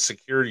read the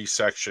security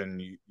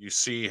section, you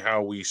see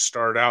how we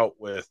start out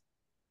with,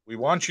 we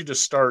want you to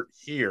start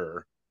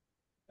here,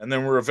 and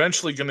then we're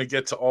eventually going to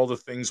get to all the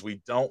things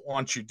we don't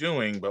want you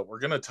doing, but we're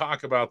going to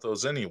talk about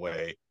those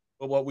anyway.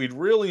 But what we'd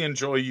really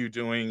enjoy you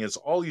doing is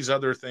all these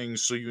other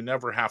things so you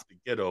never have to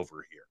get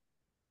over here.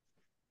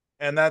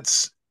 And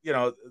that's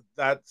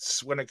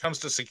when it comes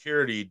to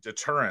security,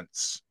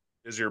 deterrence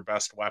is your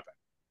best weapon.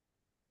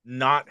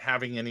 Not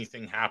having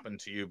anything happen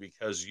to you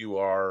because you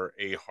are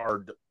a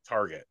hard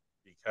target,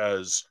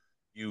 because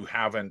you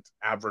haven't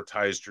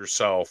advertised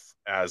yourself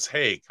as,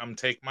 hey, come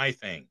take my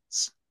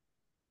things.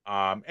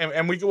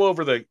 And we go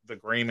over the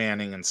gray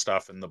manning and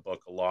stuff in the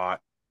book a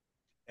lot.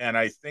 And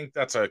I think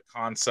that's a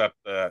concept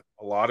that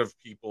a lot of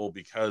people,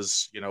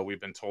 because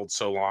we've been told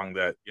so long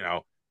that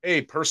hey,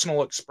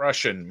 personal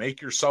expression,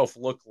 make yourself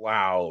look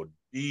loud,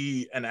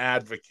 be an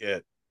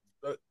advocate,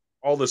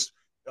 all this,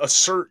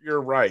 assert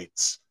your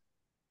rights.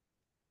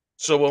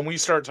 So when we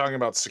start talking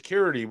about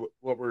security,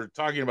 what we're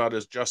talking about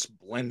is just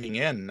blending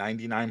in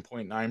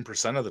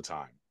 99.9% of the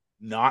time,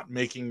 not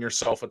making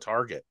yourself a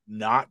target,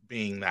 not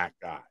being that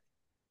guy,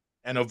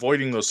 and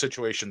avoiding those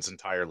situations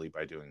entirely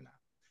by doing that.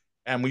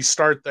 And we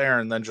start there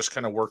and then just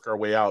kind of work our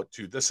way out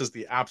to, this is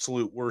the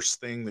absolute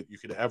worst thing that you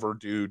could ever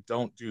do.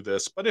 Don't do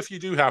this. But if you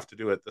do have to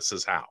do it, this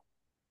is how.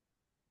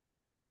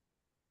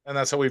 And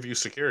that's how we view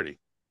security.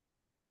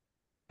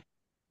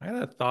 I had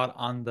a thought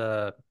on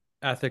the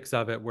ethics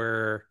of it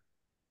where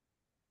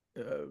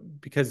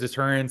because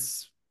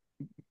deterrence,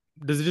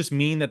 does it just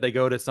mean that they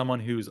go to someone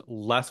who's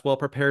less well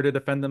prepared to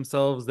defend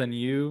themselves than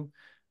you?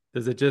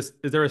 Does it just,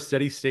 is there a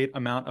steady state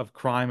amount of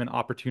crime and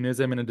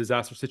opportunism in a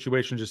disaster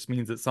situation just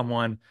means that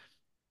someone,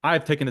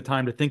 I've taken the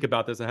time to think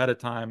about this ahead of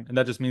time, and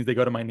that just means they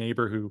go to my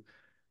neighbor who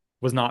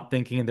was not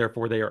thinking and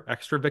therefore they are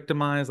extra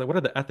victimized? Like, what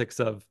are the ethics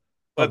of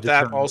But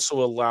that deterrence?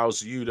 also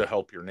allows you to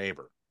help your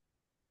neighbor.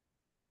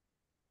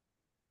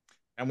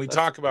 And we That's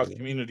talk about true.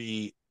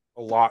 community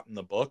a lot in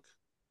the book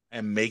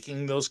and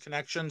making those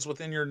connections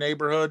within your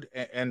neighborhood.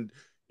 And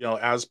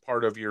as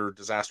part of your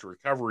disaster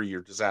recovery,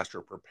 your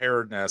disaster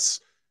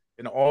preparedness,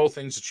 and all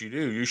things that you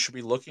do, you should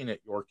be looking at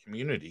your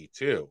community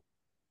too.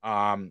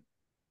 Um,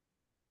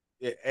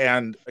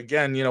 and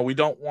again, we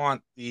don't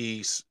want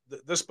these.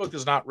 This book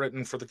is not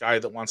written for the guy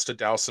that wants to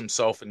douse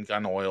himself in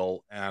gun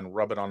oil and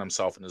rub it on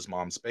himself in his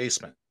mom's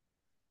basement.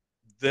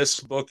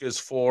 This book is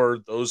for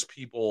those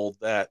people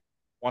that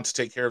want to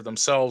take care of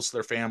themselves,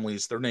 their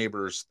families, their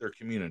neighbors, their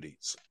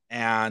communities.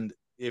 And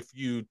if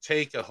you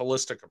take a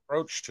holistic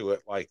approach to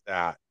it like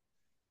that,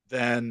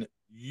 then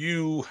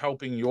you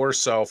helping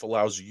yourself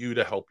allows you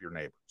to help your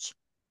neighbors.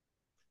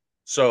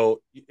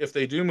 So if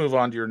they do move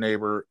on to your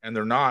neighbor and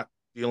they're not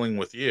dealing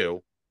with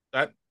you,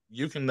 that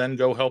you can then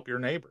go help your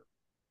neighbor.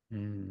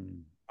 Hmm.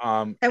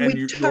 And And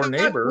your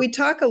neighbor. we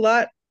talk a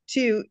lot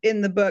too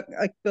in the book,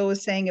 like Bill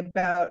was saying,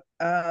 about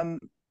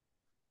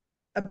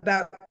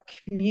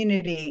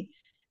community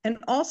and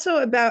also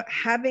about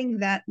having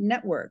that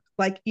network.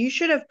 Like you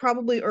should have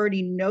probably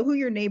already know who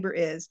your neighbor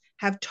is,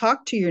 have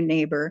talked to your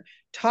neighbor,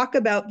 talk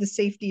about the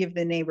safety of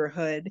the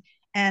neighborhood.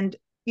 And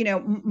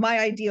my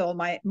ideal,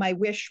 my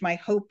wish, my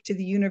hope to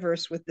the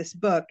universe with this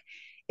book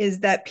is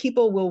that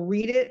people will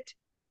read it,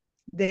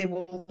 they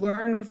will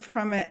learn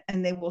from it,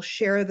 and they will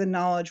share the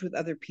knowledge with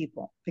other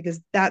people,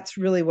 because that's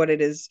really what it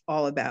is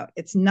all about.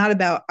 It's not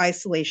about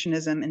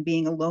isolationism and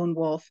being a lone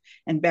wolf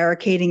and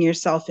barricading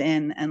yourself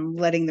in and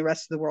letting the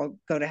rest of the world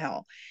go to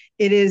hell.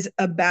 It is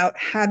about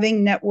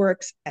having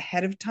networks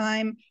ahead of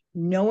time,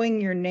 knowing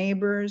your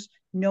neighbors,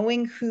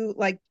 knowing who,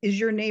 like, is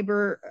your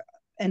neighbor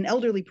an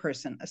elderly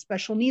person, a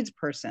special needs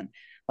person?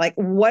 Like,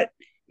 what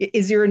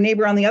is your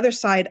neighbor on the other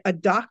side, a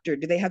doctor?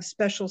 Do they have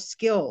special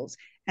skills?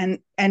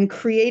 And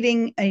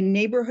creating a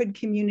neighborhood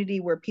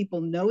community where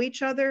people know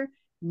each other,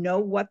 know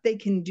what they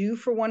can do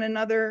for one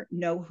another,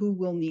 know who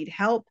will need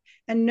help,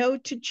 and know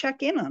to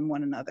check in on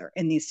one another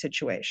in these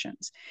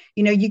situations.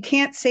 You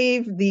can't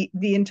save the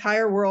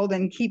entire world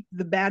and keep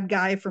the bad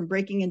guy from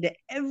breaking into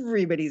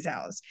everybody's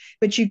house,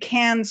 but you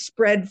can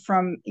spread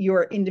from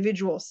your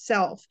individual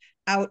self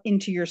out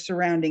into your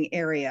surrounding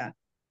area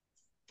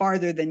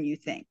farther than you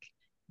think,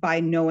 by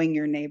knowing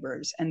your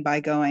neighbors and by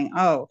going,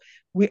 oh,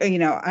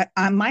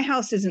 my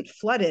house isn't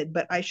flooded,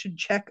 but I should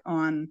check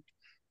on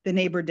the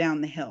neighbor down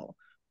the hill.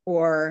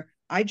 Or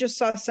I just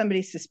saw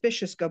somebody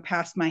suspicious go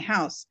past my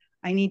house.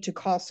 I need to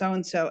call so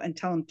and so and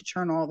tell them to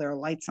turn all their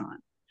lights on,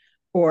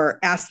 or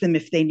ask them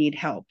if they need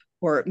help,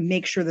 or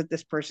make sure that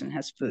this person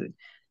has food.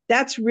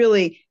 That's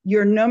really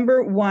your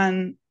number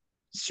one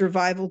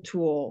survival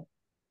tool,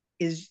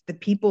 is the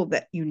people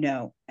that you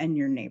know and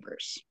your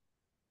neighbors,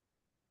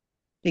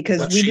 because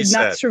What we she did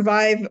not said.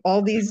 survive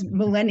all these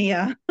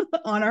millennia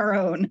on our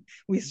own.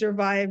 We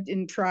survived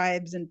in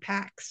tribes and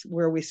packs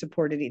where we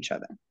supported each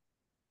other.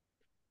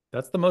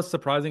 That's the most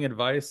surprising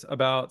advice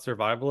about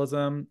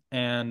survivalism,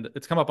 and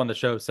it's come up on the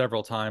show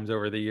several times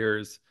over the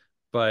years.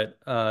 But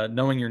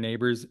knowing your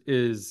neighbors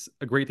is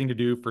a great thing to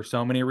do for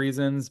so many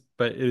reasons,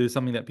 but it is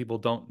something that people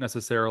don't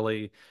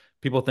necessarily,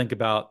 people think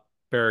about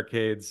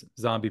barricades,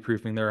 zombie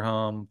proofing their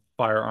home,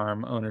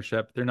 firearm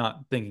ownership. They're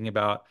not thinking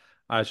about,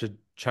 I should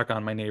check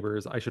on my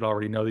neighbors. I should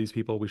already know these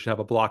people. We should have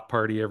a block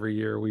party every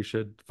year. We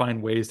should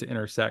find ways to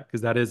intersect,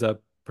 because that is a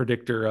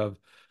predictor of,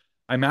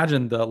 I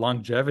imagine, the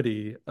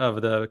longevity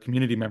of the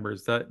community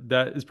members.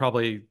 That is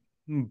probably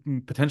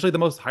potentially the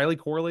most highly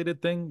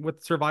correlated thing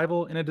with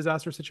survival in a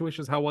disaster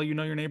situation, is how well you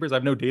know your neighbors. I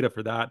have no data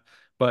for that,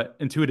 but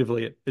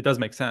intuitively it does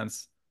make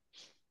sense.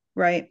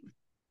 Right.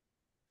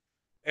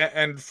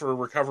 And for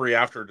recovery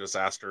after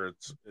disaster,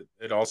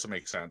 it also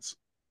makes sense.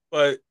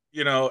 But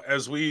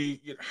as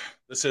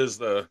this is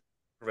the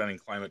Preventing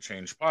Climate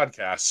Change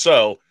podcast,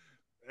 so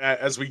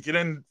as we get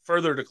in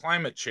further to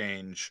climate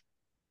change,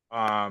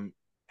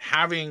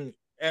 having,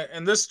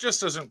 and this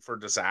just isn't for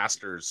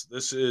disasters,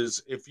 this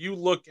is, if you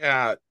look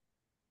at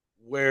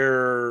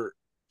where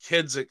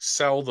kids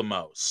excel the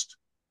most,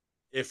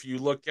 if you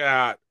look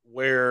at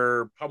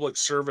where public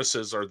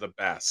services are the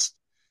best,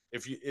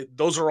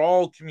 those are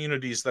all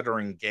communities that are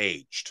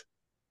engaged.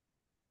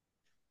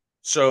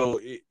 So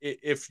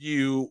if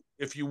you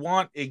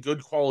want a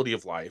good quality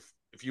of life,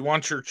 if you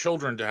want your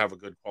children to have a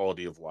good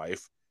quality of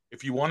life,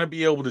 if you want to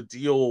be able to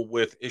deal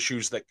with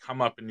issues that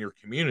come up in your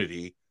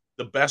community,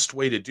 the best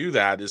way to do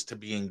that is to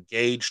be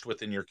engaged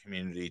within your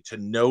community, to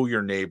know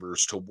your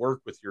neighbors, to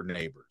work with your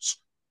neighbors.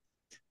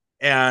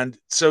 And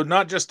so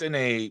not just in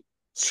a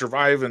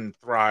survive and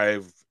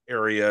thrive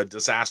area,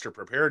 disaster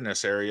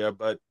preparedness area,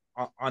 but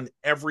on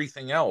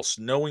everything else,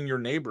 knowing your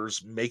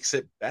neighbors makes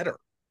it better.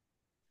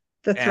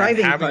 The and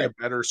thriving having a part.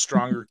 better,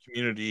 stronger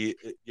community,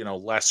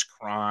 less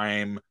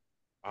crime,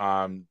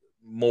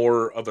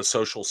 more of a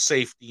social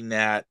safety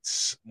net,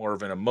 more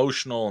of an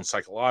emotional and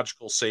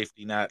psychological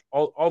safety net.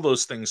 All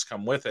those things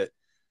come with it.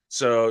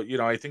 So,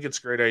 I think it's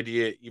a great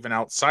idea even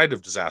outside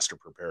of disaster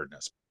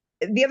preparedness.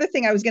 The other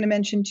thing I was going to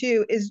mention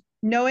too is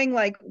knowing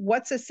like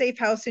what's a safe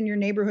house in your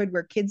neighborhood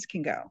where kids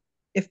can go.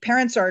 If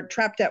parents are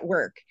trapped at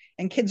work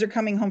and kids are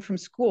coming home from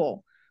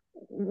school,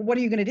 what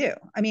are you going to do?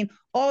 I mean,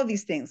 all of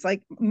these things.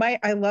 Like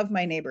I love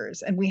my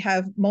neighbors, and we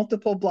have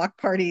multiple block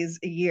parties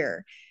a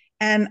year,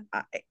 and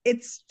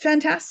it's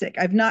fantastic.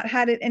 I've not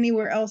had it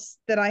anywhere else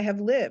that I have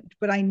lived,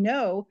 but I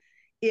know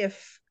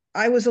if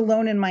I was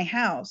alone in my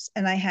house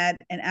and I had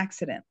an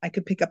accident, I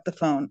could pick up the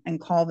phone and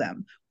call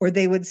them, or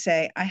they would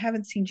say, I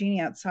haven't seen Jeannie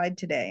outside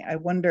today. I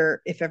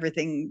wonder if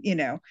everything,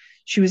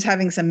 she was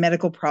having some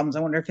medical problems.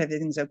 I wonder if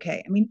everything's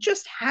okay. I mean,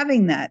 just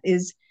having that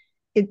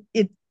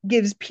it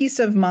gives peace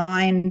of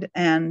mind.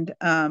 And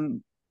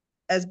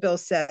as Bill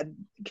said,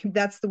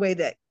 that's the way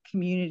that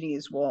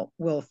communities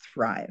will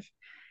thrive.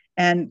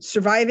 And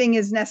surviving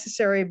is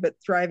necessary, but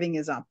thriving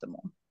is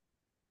optimal.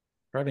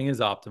 Driving is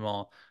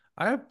optimal.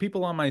 I have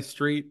people on my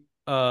street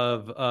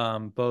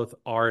of both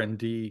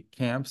R&D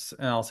camps,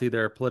 and I'll see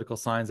their political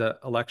signs at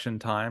election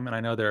time, and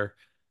I know they're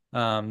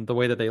the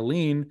way that they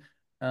lean.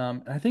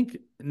 I think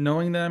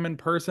knowing them in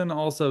person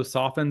also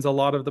softens a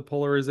lot of the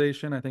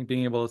polarization. I think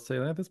being able to say,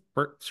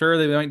 sure,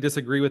 they might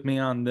disagree with me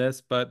on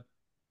this, but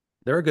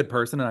they're a good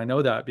person, and I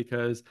know that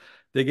because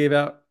they gave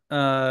out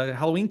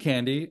Halloween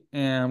candy,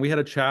 and we had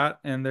a chat,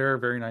 and they're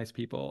very nice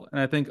people.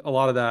 And I think a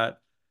lot of that,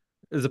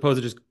 as opposed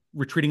to just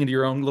retreating into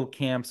your own little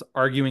camps,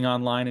 arguing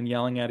online and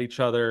yelling at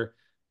each other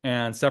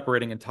and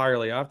separating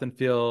entirely. I often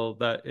feel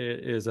that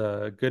it is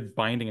a good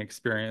binding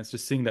experience,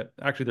 just seeing that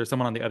actually there's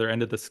someone on the other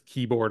end of this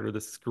keyboard or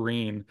the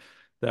screen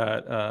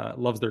that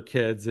loves their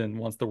kids and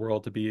wants the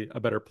world to be a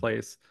better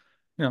place.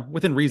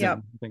 Within reason. Yeah,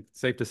 I think it's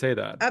safe to say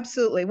that.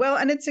 absolutely. Well,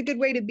 and it's a good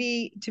way to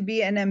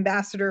be an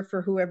ambassador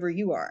for whoever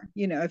you are.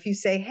 If you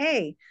say,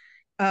 hey,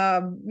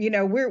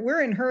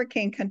 we're in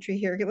hurricane country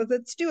here.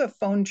 Let's do a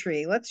phone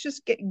tree. Let's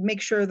just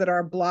make sure that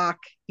our block,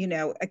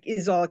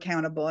 is all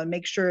accountable, and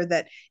make sure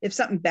that if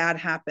something bad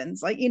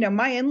happens, like,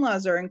 my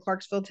in-laws are in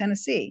Clarksville,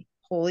 Tennessee.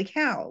 Holy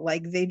cow.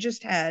 Like they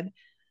just had,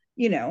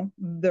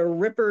 the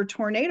Ripper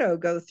tornado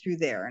go through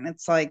there. And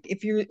it's like,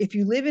 if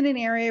you live in an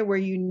area where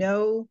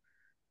that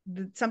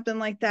something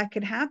like that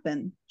could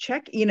happen,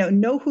 check,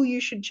 know who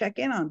you should check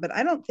in on. But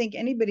I don't think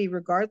anybody,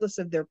 regardless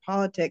of their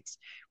politics,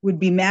 would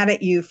be mad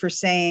at you for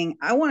saying,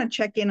 I want to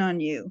check in on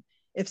you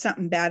if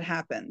something bad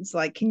happens.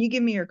 Like, can you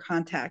give me your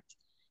contact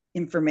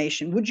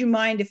information? Would you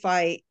mind if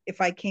I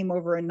came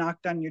over and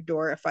knocked on your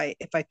door if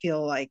I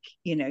feel like,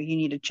 you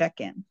need to check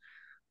in?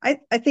 I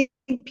think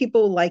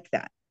people like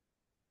that.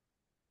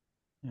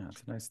 Yeah,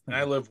 it's a nice And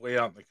I thing. live way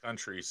out in the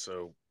country,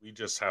 so we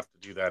just have to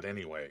do that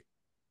anyway.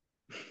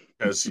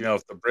 Because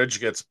if the bridge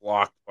gets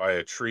blocked by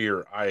a tree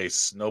or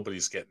ice,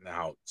 nobody's getting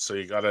out. So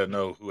you got to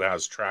know who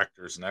has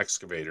tractors and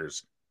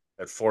excavators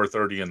at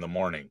 4:30 in the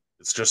morning.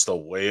 It's just the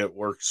way it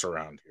works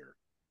around here.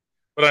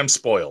 But I'm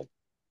spoiled.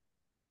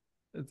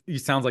 You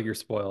sounds like you're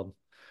spoiled.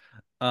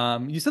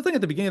 You said something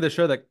at the beginning of the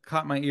show that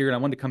caught my ear, and I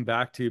wanted to come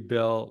back to,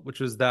 Bill,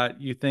 which was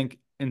that you think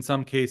in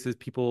some cases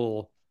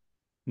people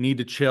need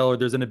to chill, or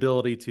there's an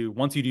ability to,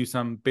 once you do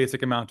some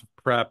basic amount of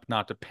prep,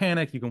 not to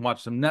panic. You can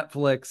watch some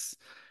Netflix.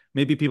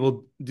 Maybe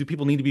people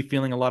need to be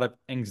feeling a lot of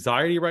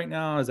anxiety right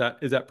now? Is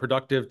that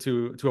productive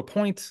to a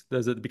point?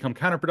 Does it become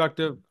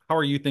counterproductive? How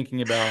are you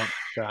thinking about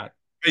that?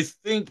 I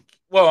think,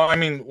 well, I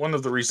mean, one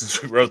of the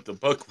reasons we wrote the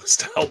book was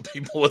to help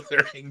people with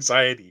their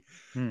anxiety.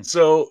 Hmm.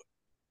 So,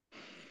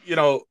 you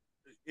know,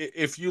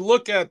 if you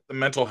look at the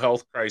mental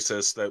health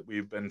crisis that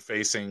we've been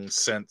facing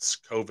since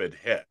COVID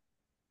hit,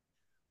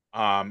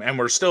 and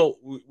we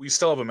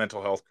still have a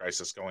mental health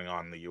crisis going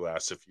on in the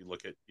U.S. If you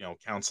look at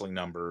counseling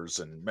numbers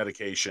and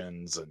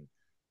medications, and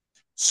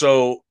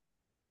so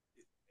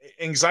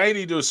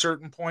anxiety to a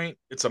certain point,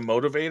 it's a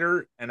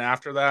motivator, and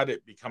after that,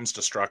 it becomes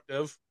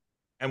destructive.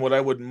 And what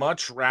I would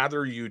much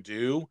rather you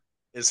do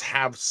is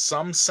have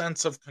some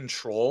sense of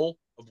control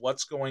of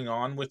what's going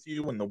on with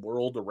you and the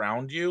world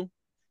around you.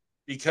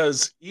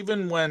 Because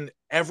even when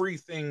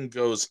everything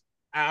goes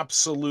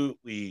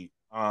absolutely,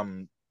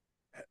 can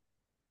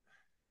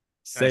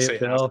I Say it, say ass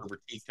Bill. over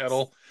tea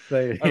kettle?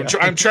 Say it. Yeah.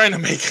 I'm trying to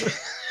make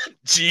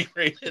G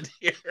rated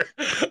here.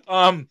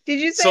 Did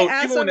you say So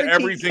ass even when over tea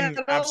everything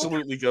kettle?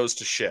 absolutely goes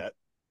to shit,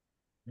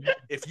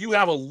 if you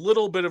have a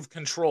little bit of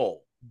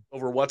control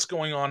over what's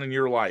going on in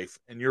your life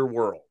and your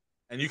world,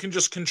 and you can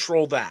just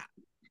control that,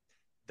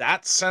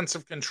 that sense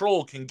of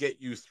control can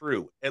get you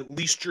through. At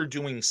least you're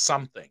doing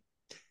something.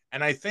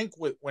 And I think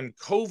when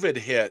COVID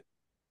hit,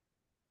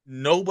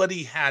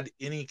 nobody had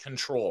any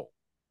control.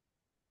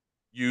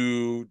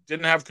 You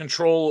didn't have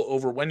control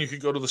over when you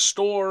could go to the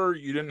store.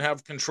 You didn't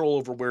have control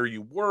over where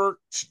you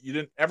worked.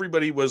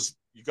 Everybody was,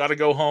 you got to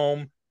go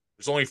home.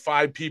 There's only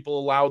 5 people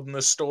allowed in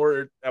the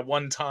store at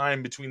one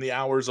time between the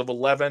hours of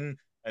 11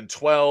 and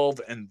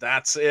 12, and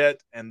that's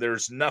it. And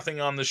there's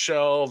nothing on the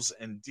shelves,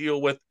 and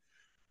deal with.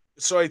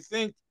 so I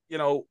think,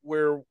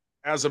 we're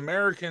as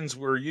Americans,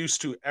 we're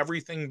used to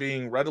everything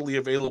being readily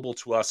available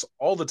to us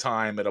all the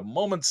time at a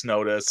moment's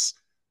notice.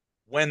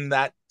 When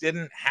that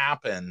didn't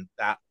happen,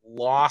 that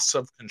loss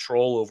of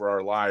control over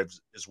our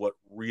lives is what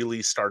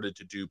really started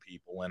to do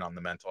people in on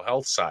the mental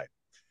health side.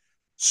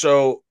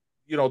 So,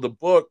 the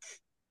book,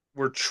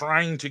 we're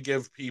trying to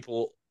give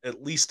people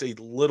at least a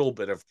little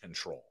bit of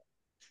control.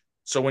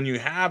 So when you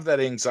have that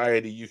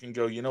anxiety, you can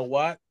go, you know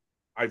what?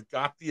 I've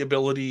got the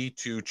ability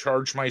to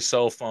charge my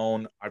cell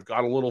phone. I've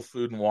got a little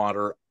food and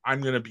water.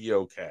 I'm going to be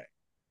okay.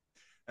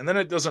 And then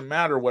it doesn't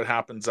matter what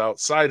happens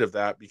outside of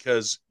that,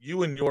 because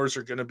you and yours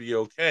are going to be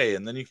okay.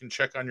 And then you can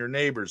check on your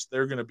neighbors.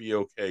 They're going to be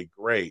okay.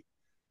 Great.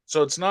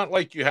 So it's not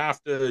like you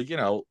have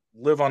to,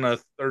 live on a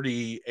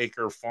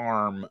 30-acre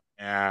farm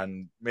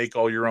and make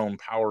all your own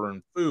power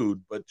and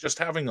food, but just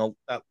having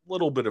that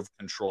little bit of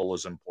control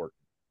is important.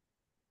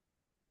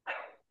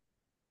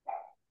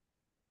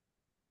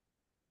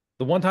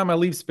 The one time I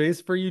leave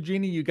space for you,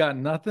 Jeannie, you got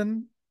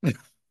nothing.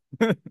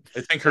 I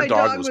think her My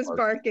dog dog was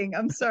barking.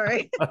 I'm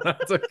sorry.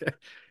 That's okay.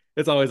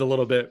 It's always a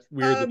little bit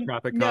weird, the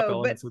traffic cop No, but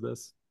elements of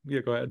this.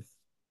 Yeah, go ahead.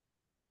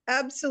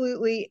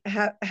 absolutely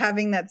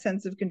having that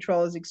sense of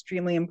control is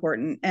extremely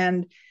important.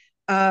 And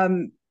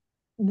um,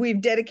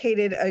 we've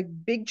dedicated a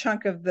big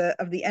chunk of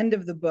the end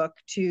of the book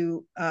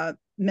to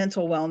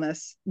mental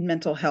wellness,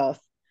 mental health.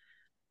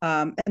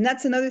 And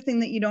that's another thing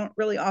that you don't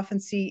really often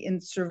see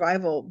in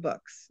survival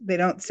books. They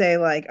don't say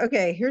like,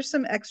 okay, here's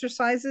some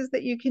exercises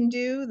that you can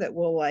do that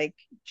will like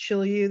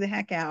chill you the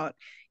heck out.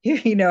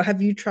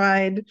 Have you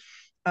tried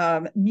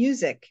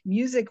music?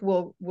 Music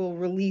will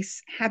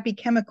release happy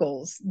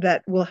chemicals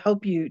that will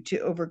help you to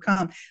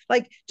overcome,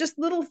 like just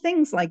little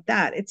things like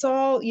that. It's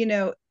all,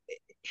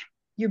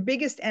 your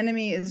biggest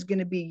enemy is going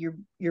to be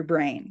your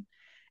brain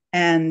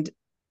and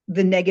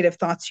the negative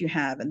thoughts you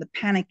have and the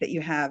panic that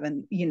you have,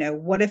 and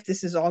what if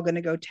this is all going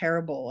to go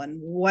terrible,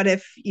 and what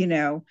if,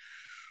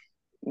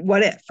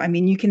 I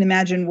mean, you can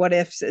imagine what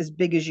ifs as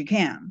big as you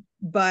can,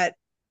 but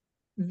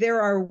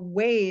there are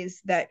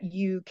ways that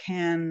you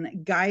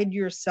can guide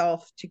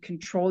yourself to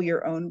control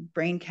your own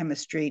brain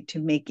chemistry to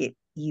make it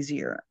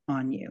easier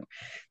on you.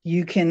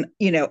 You can,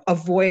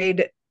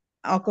 avoid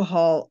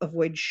alcohol,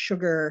 avoid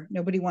sugar.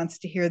 Nobody wants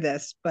to hear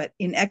this, but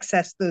in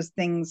excess, those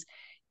things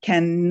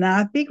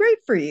cannot be great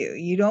for you.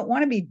 You don't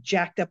want to be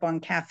jacked up on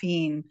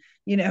caffeine,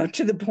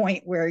 to the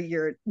point where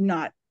you're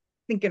not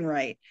thinking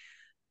right.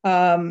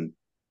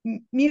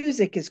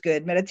 Music is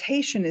good,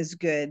 meditation is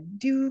good,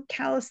 do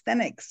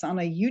calisthenics on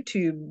a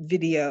YouTube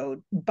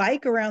video,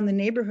 bike around the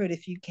neighborhood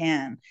if you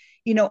can.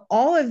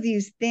 All of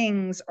these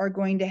things are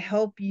going to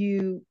help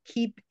you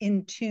keep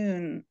in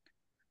tune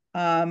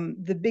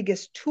the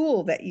biggest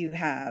tool that you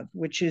have,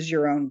 which is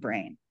your own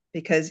brain.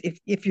 Because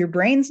if your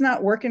brain's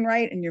not working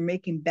right and you're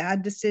making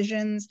bad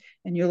decisions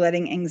and you're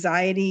letting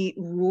anxiety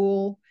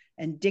rule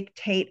and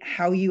dictate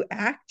how you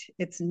act,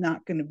 it's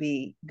not going to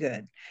be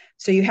good.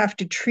 So you have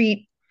to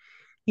treat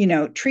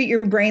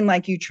your brain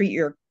like you treat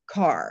your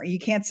car. You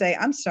can't say,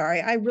 I'm sorry,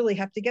 I really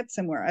have to get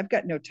somewhere. I've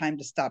got no time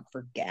to stop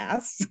for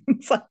gas.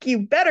 It's like,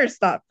 you better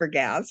stop for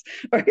gas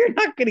or you're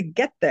not going to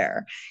get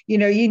there. You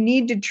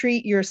need to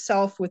treat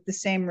yourself with the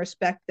same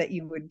respect that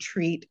you would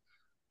treat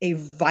a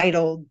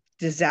vital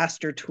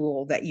disaster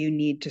tool that you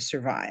need to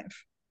survive.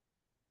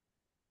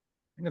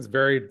 I think it's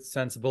very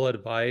sensible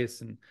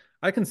advice, and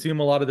I consume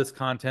a lot of this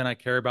content. I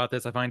care about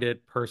this. I find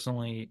it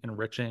personally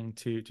enriching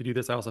to do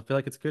this. I also feel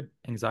like it's good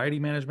anxiety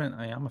management.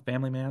 I'm a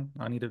family man.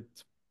 I need to,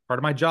 it's part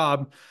of my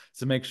job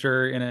to make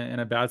sure in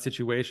a bad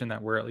situation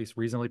that we're at least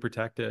reasonably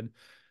protected.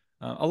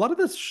 A lot of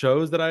the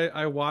shows that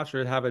I watch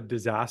or have a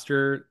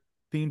disaster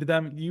theme to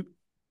them, you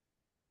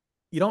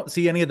don't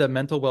see any of the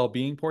mental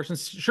well-being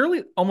portions.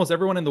 Surely almost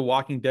everyone in The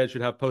Walking Dead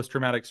should have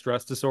post-traumatic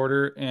stress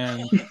disorder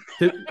and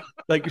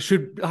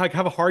should like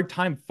have a hard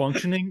time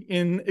functioning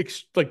in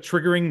like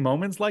triggering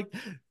moments. Like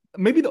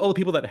maybe all the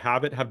people that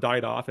have it have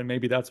died off, and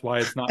maybe that's why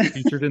it's not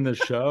featured in the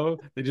show.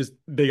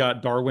 They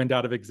got Darwined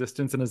out of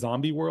existence in a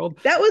zombie world.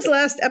 That was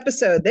last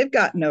episode. They've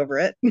gotten over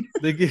it.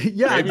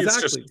 Yeah, maybe exactly.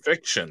 It's just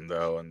fiction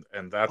though,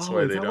 and that's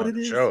why Is they that what don't it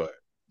is? show it.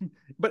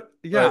 But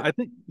I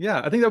think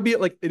that would be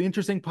like an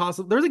interesting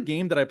possible. There's a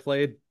game that I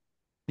played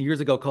years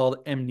ago called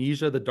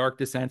Amnesia: The Dark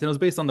Descent, and it was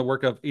based on the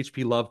work of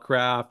H.P.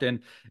 Lovecraft. And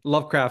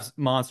Lovecraft's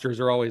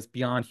monsters are always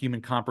beyond human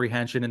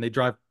comprehension, and they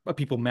drive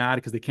people mad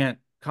because they can't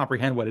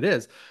comprehend what it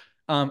is.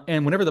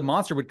 And whenever the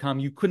monster would come,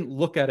 you couldn't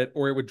look at it,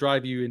 or it would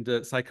drive you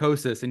into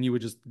psychosis, and you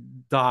would just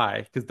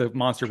die because the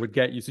monster would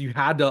get you. So you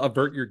had to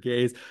avert your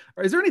gaze.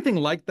 Is there anything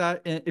like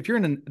that? If you're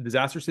in a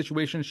disaster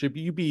situation, should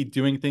you be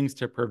doing things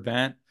to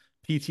prevent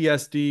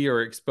PTSD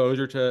or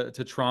exposure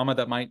to trauma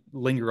that might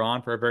linger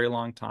on for a very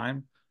long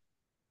time?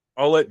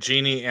 I'll let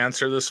Jeannie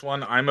answer this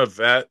one. I'm a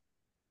vet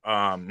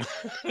um,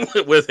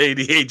 with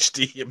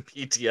ADHD and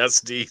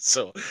PTSD,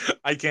 so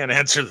I can't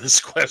answer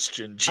this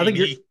question. I think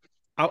Jeannie,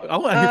 I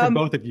want to hear from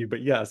both of you,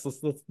 but yes,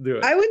 let's do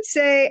it. I would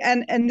say,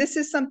 and this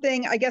is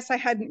something I guess I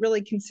hadn't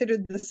really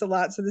considered this a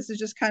lot, so this is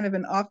just kind of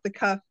an off the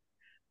cuff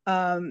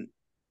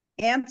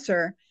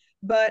answer.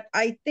 But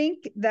I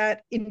think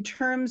that in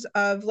terms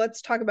of,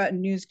 let's talk about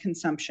news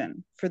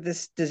consumption for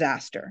this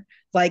disaster.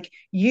 Like,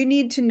 you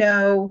need to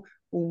know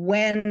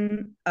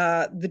when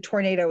the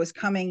tornado is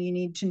coming. You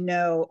need to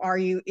know, are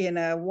you in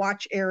a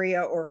watch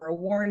area or a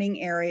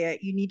warning area?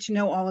 You need to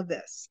know all of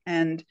this.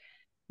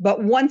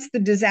 But once the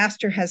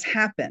disaster has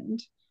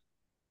happened,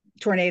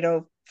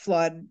 tornado,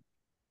 flood,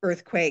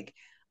 earthquake,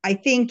 I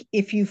think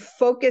if you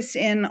focus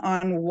in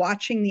on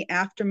watching the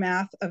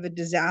aftermath of a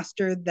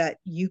disaster that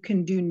you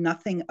can do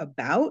nothing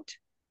about,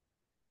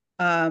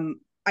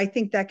 I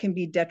think that can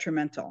be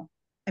detrimental.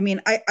 I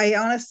mean, I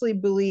honestly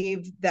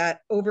believe that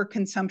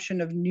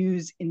overconsumption of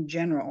news in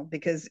general,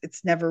 because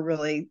it's never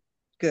really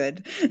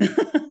good,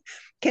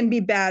 can be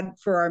bad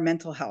for our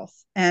mental health.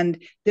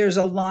 And there's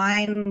a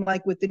line,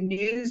 like with the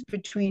news,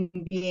 between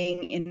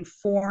being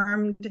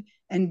informed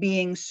and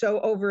being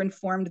so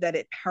overinformed that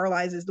it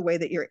paralyzes the way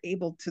that you're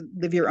able to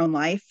live your own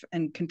life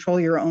and control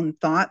your own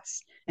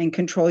thoughts and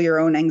control your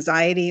own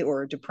anxiety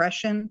or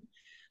depression.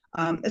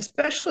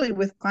 Especially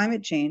with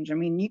climate change. I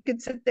mean, you could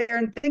sit there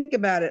and think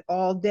about it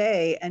all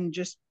day and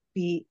just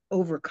be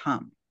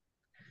overcome.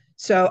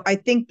 So I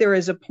think there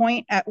is a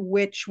point at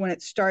which, when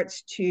it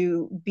starts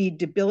to be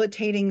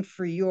debilitating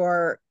for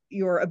your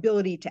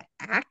ability to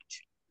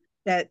act,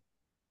 that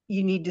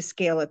you need to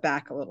scale it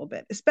back a little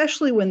bit,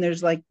 especially when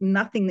there's like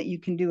nothing that you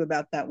can do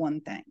about that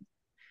one thing.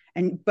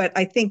 But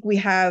I think we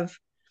have,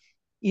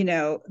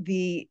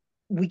 we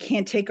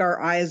can't take our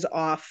eyes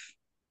off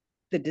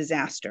the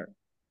disaster.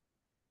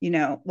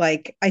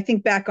 Like, I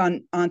think back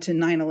onto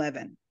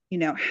 9/11.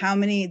 How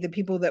many, the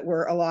people that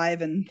were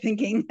alive and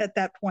thinking at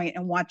that point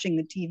and watching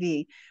the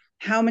TV,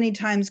 how many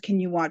times can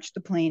you watch the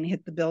plane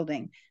hit the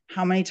building?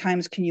 How many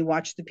times can you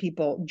watch the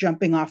people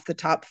jumping off the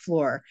top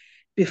floor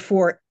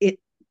before it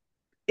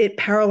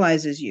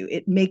paralyzes you?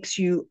 It makes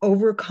you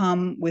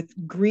overcome with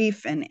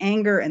grief and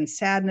anger and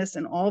sadness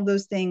and all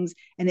those things,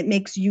 and it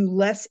makes you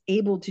less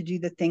able to do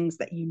the things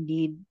that you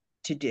need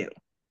to do.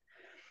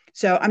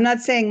 So I'm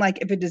not saying, like,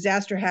 if a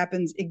disaster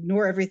happens,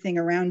 ignore everything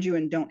around you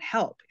and don't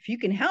help. If you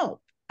can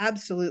help,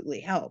 absolutely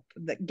help.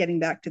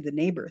 Getting back to the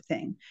neighbor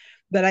thing.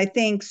 But I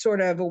think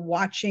sort of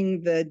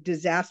watching the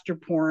disaster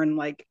porn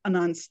like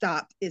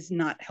nonstop is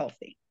not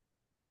healthy.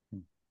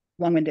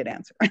 Long-winded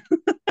answer.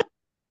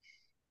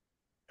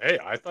 Hey,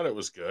 I thought it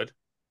was good.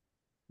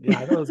 Yeah,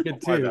 I thought it was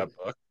good Buy too. that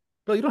book.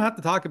 Bill, you don't have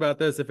to talk about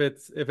this if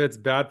it's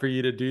bad for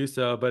you to do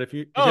so. But if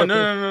you Oh, have no,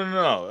 to, no, no,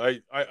 no.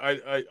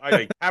 I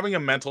like having a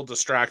mental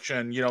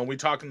distraction. We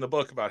talk in the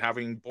book about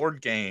having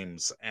board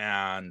games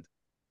and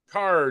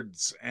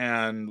cards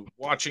and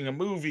watching a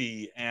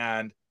movie,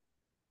 and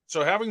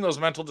so having those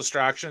mental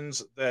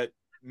distractions that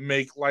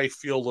make life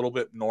feel a little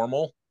bit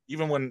normal,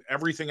 even when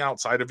everything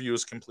outside of you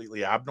is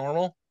completely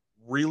abnormal,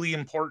 really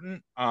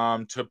important,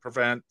 to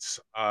prevent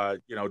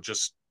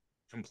just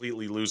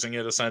completely losing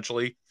it,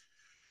 essentially.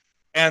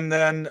 And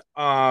then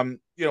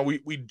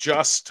we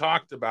just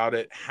talked about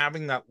it,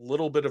 having that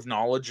little bit of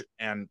knowledge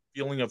and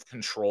feeling of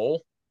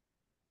control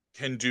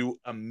can do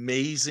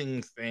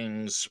amazing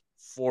things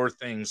for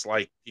things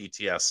like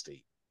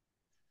PTSD.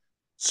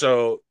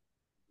 So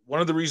one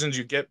of the reasons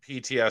you get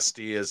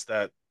PTSD is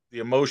that the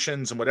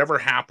emotions and whatever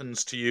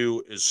happens to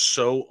you is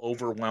so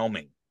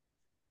overwhelming,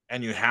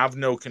 and you have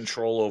no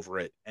control over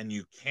it, and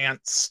you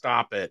can't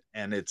stop it,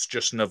 and it's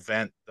just an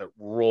event that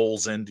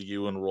rolls into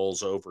you and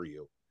rolls over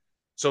you.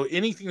 So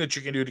anything that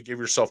you can do to give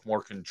yourself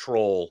more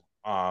control,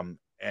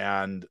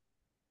 and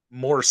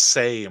more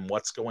say in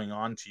what's going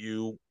on to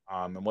you,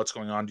 and what's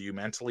going on to you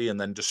mentally,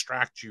 and then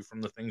distract you from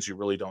the things you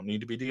really don't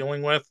need to be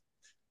dealing with,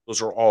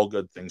 those are all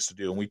good things to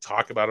do. And we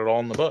talk about it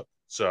all in the book.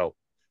 So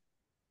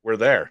we're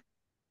there.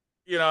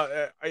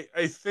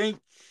 I think,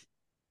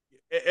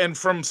 and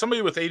from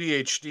somebody with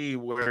ADHD,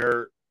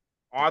 where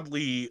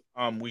oddly,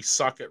 we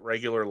suck at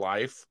regular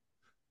life,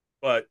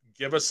 but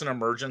give us an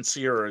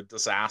emergency or a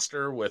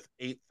disaster with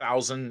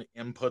 8,000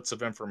 inputs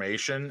of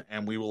information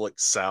and we will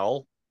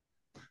excel.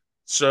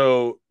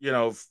 So,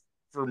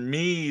 for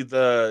me,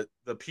 the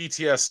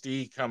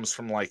PTSD comes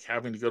from like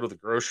having to go to the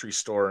grocery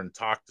store and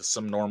talk to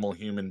some normal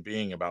human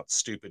being about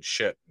stupid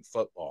shit and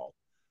football.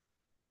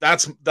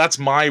 That's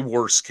my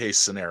worst case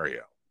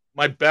scenario.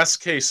 My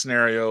best case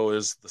scenario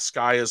is the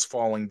sky is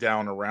falling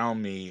down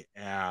around me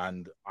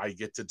and I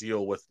get to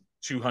deal with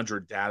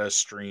 200 data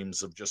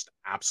streams of just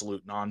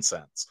absolute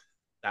nonsense.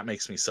 That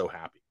makes me so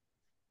happy.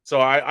 So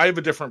I have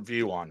a different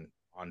view on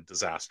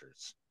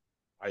disasters.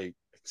 I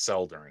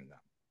excel during them.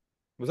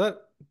 was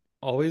that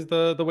always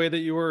the way that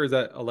you were? Is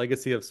that a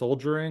legacy of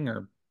soldiering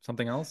or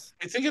something else?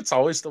 I think it's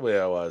always the way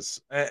I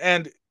was.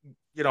 And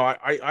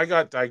I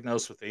got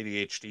diagnosed with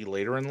ADHD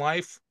later in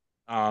life,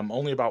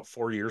 only about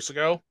 4 years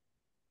ago.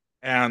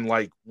 And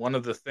like one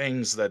of the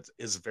things that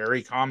is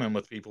very common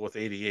with people with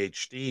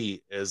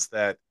ADHD is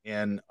that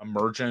in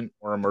emergent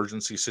or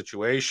emergency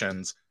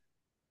situations,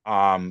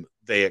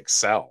 they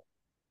excel.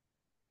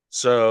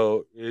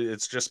 So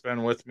it's just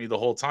been with me the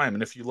whole time.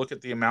 And if you look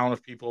at the amount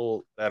of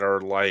people that are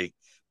like,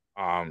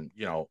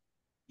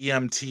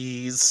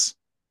 EMTs,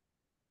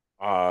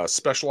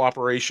 special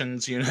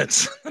operations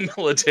units,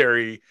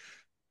 military,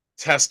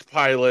 test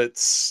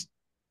pilots,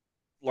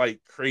 like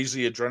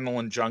crazy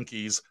adrenaline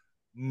junkies,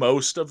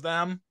 most of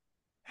them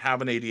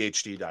have an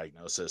ADHD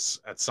diagnosis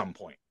at some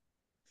point.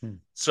 Hmm.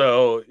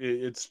 So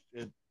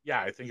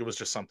yeah, I think it was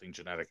just something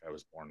genetic I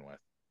was born with.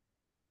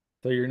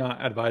 So you're not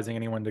advising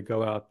anyone to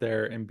go out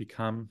there and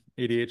become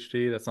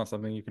ADHD? That's not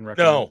something you can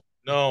recommend?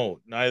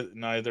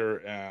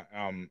 Neither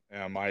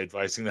am I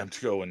advising them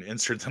to go and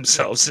insert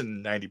themselves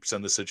in 90%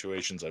 of the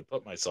situations I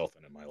put myself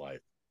in my life.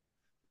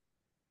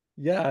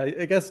 Yeah,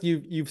 I guess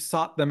you've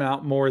sought them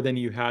out more than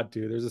you had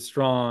to. There's a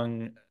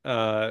strong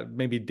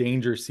maybe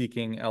danger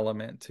seeking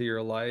element to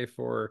your life,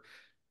 or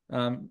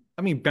I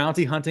mean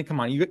bounty hunting. Come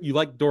on, you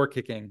like door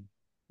kicking.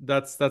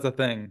 That's a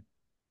thing.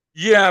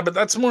 Yeah, but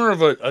that's more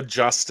of a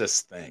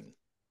justice thing.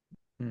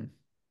 Hmm.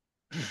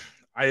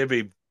 I have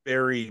a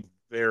very,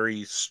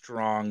 very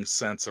strong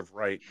sense of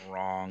right and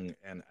wrong,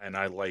 and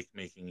I like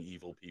making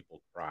evil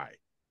people cry.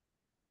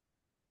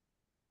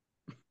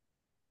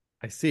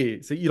 I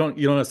see. So you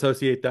don't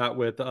associate that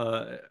with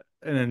an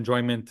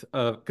enjoyment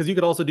of, because you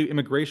could also do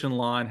immigration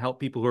law and help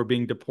people who are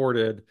being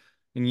deported,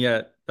 and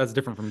yet that's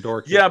different from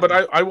door Yeah, but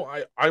kicking.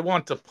 I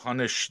want to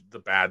punish the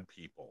bad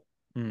people.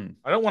 Hmm.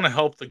 I don't want to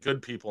help the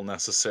good people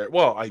necessarily.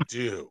 Well, I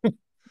do,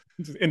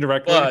 Just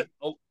indirectly.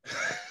 but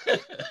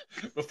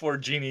before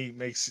Jeannie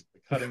makes the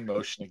cutting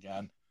motion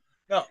again,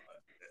 no,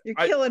 You're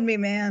I killing me,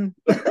 man.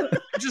 I'm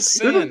just This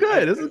is saying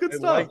good. This is good I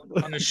stuff.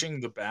 like punishing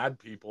the bad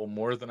people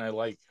more than I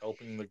like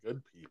helping the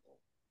good people,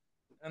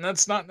 and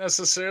that's not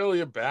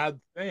necessarily a bad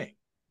thing.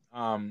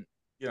 Um,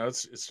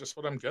 it's just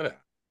what I'm good at.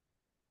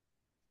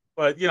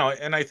 But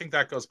and I think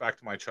that goes back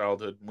to my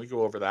childhood, and we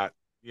go over that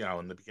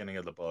in the beginning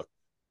of the book.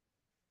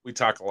 We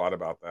talk a lot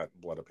about that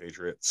in Blood of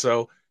Patriot.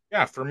 So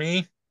yeah, for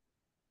me,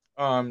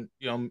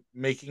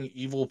 making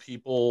evil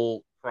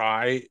people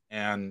cry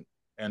and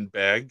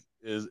beg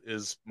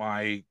is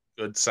my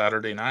good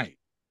Saturday night.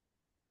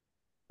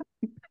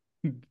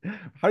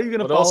 How are you going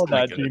to What else follow am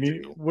I that, gonna Jeannie?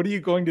 do? What are you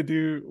going to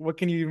do? What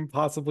can you even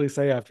possibly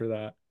say after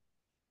that?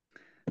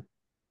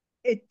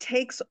 It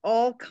takes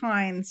all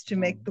kinds to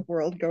make the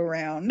world go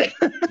round.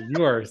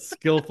 You are a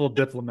skillful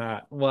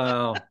diplomat.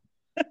 Wow.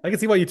 I can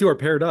see why you two are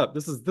paired up.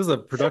 This is a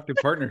productive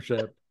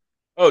partnership.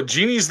 Oh,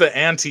 Jeannie's the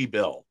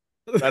anti-Bill.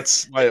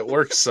 That's why it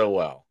works so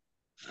well.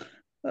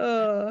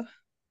 uh,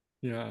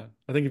 Yeah.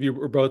 I think if you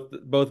were both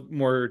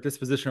more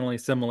dispositionally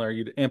similar,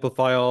 you'd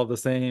amplify all of the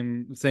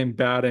same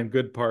bad and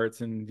good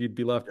parts and you'd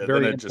be left Yeah,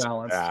 then very it just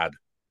imbalanced. bad.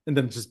 And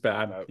then it's just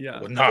bad. That Yeah.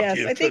 would not be yes,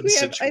 a good I think we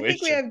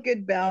situation. have good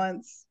Yeah.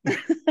 balance.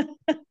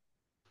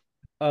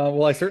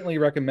 Well, I certainly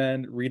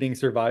recommend reading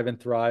Survive and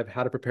Thrive: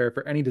 How to Prepare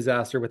for Any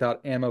Disaster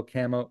Without Ammo,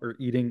 Camo, or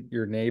Eating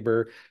Your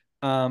Neighbor. Is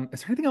there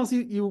anything else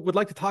you would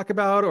like to talk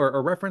about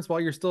or reference while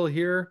you're still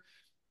here?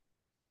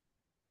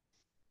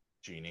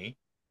 Jeannie.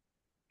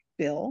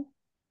 I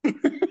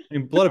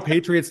mean, Blood of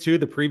Patriots too,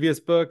 the previous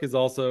book, is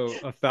also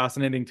a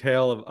fascinating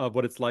tale of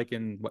what it's like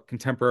in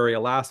contemporary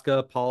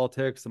Alaska,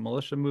 politics, the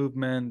militia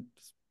movement.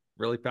 It's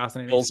really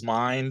fascinating Bill's stuff.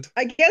 mind.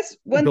 I guess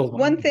Bill's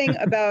one mind. thing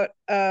about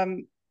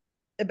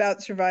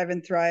Survive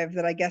and Thrive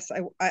that I guess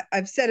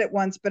I've said it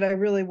once, but I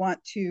really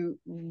want to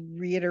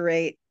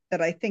reiterate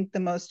that I think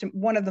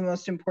one of the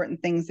most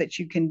important things that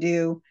you can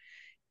do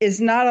is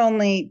not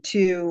only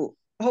to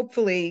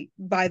hopefully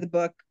buy the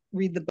book,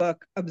 read the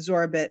book,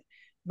 absorb it,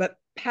 but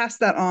pass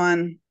that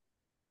on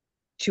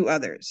to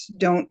others.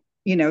 Don't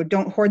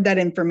hoard that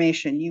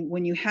information.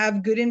 When you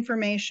have good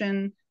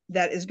information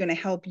that is going to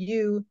help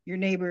you, your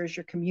neighbors,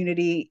 your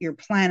community, your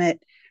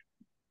planet,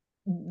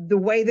 the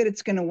way that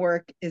it's going to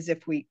work is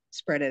if we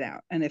spread it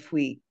out and if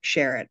we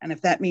share it. And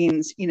if that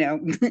means,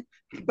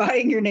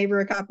 buying your neighbor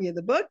a copy of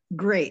the book,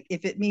 great.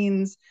 If it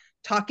means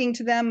talking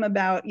to them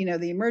about,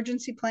 the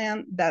emergency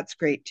plan, that's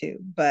great too.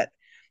 But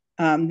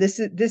this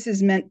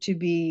is meant to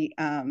be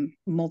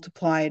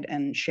multiplied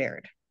and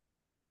shared.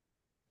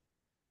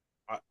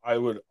 I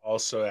would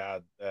also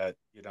add that,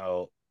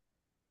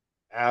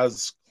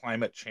 as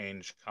climate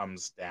change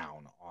comes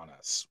down on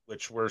us,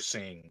 which we're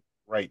seeing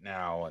right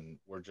now, and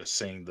we're just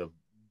seeing the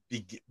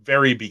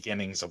very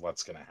beginnings of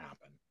what's going to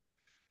happen,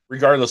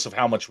 regardless of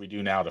how much we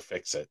do now to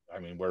fix it. I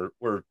mean, we're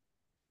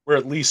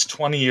at least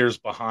 20 years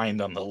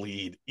behind on the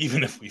lead,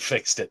 even if we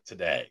fixed it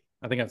today.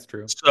 I think that's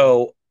true.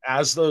 So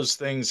as those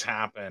things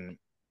happen,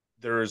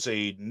 there is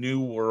a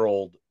new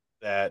world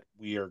that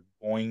we are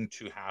going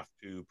to have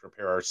to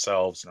prepare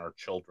ourselves and our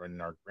children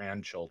and our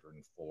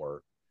grandchildren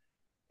for.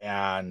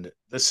 And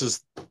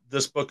this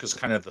book is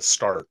kind of the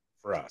start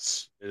for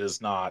us. It is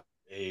not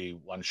a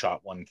one shot,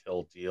 one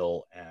kill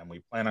deal, and we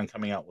plan on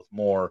coming out with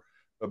more.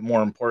 But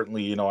more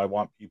importantly, I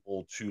want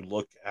people to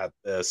look at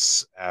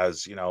this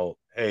as,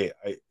 hey,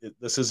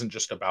 this isn't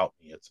just about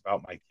me. It's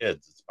about my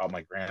kids. It's about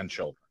my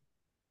grandchildren.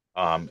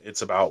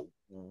 It's about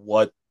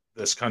what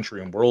this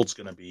country and world's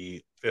going to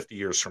be 50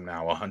 years from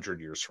now,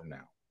 100 years from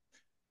now.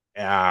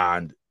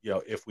 And,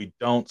 if we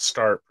don't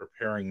start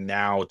preparing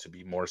now to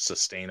be more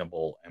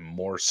sustainable and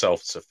more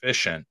self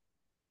sufficient,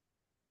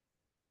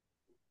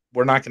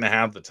 we're not going to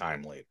have the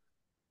time later.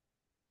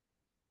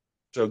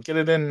 So get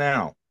it in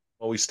now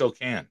while we still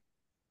can.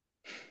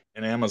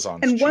 and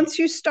Amazon's And cheap. once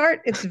you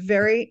start, it's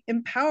very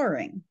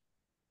empowering.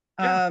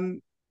 Yeah.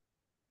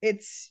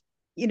 It's,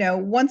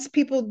 once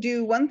people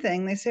do one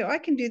thing, they say, oh, I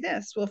can do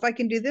this. Well, if I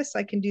can do this,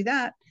 I can do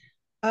that.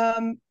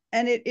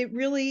 And it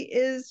really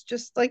is,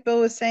 just like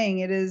Bill was saying,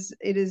 it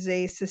is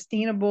a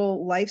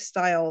sustainable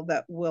lifestyle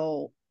that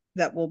will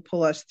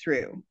pull us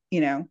through.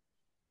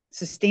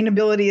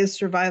 Sustainability is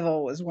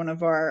survival was one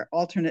of our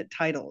alternate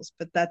titles,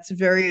 but that's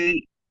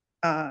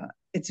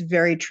it's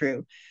very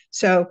true.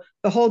 So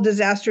the whole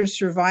disaster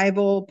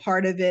survival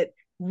part of it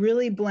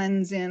really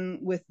blends in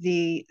with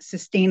the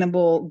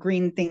sustainable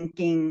green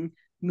thinking,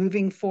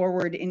 moving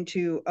forward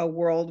into a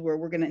world where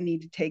we're going to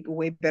need to take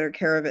way better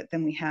care of it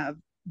than we have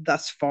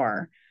thus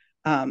far,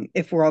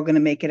 if we're all going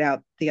to make it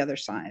out the other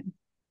side.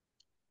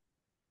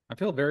 I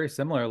feel very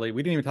similarly.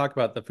 We didn't even talk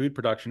about the food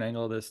production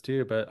angle of this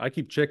too, but I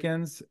keep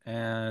chickens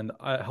and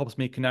it helps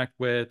me connect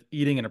with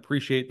eating and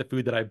appreciate the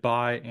food that I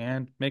buy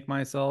and make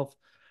myself.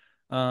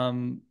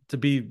 To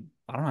be,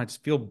 I don't know, I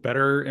just feel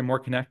better and more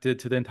connected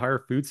to the entire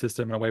food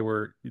system in a way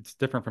where it's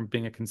different from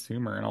being a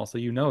consumer. And also,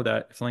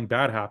 that if something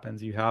bad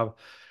happens, you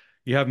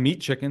have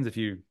meat chickens if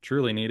you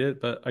truly need it,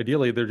 but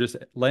ideally they're just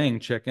laying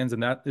chickens,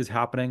 and that is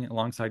happening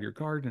alongside your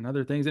garden and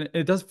other things. And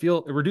it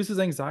reduces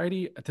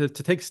anxiety to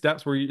take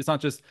steps where it's not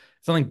just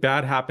something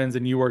bad happens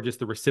and you are just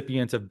the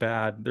recipient of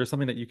bad. There's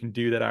something that you can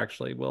do that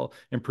actually will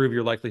improve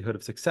your likelihood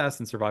of success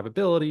and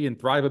survivability and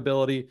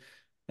thrivability.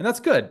 And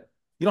that's good.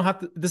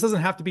 This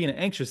doesn't have to be an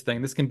anxious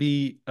thing. This can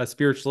be a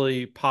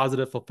spiritually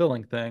positive,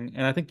 fulfilling thing.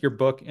 And I think your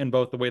book, in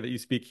both the way that you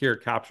speak here,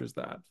 captures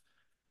that.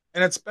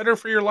 And it's better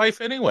for your life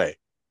anyway.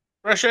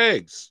 Fresh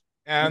eggs.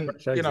 And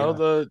fresh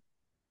eggs,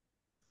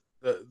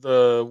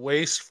 the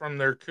waste from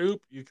their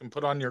coop you can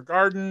put on your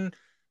garden,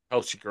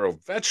 helps you grow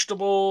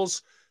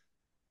vegetables.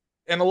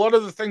 And a lot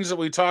of the things that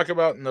we talk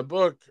about in the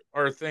book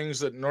are things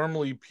that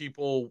normally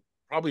people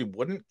probably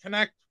wouldn't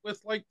connect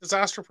with, like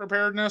disaster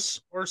preparedness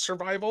or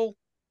survival.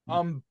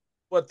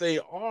 But they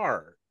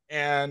are.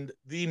 And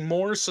the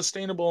more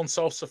sustainable and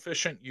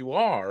self-sufficient you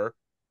are,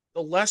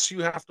 the less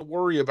you have to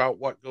worry about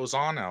what goes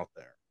on out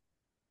there.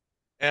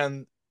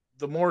 And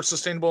the more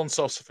sustainable and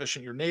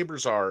self-sufficient your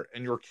neighbors are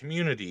and your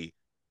community,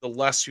 the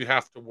less you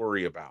have to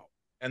worry about.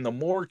 And the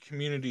more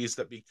communities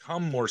that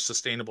become more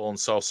sustainable and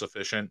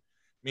self-sufficient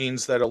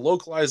means that a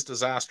localized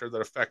disaster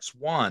that affects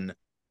one,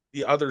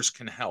 the others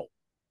can help,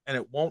 and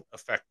it won't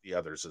affect the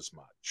others as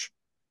much.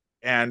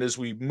 And as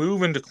we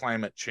move into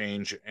climate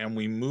change and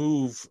we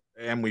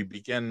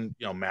begin,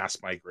 mass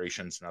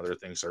migrations and other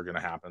things that are going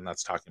to happen,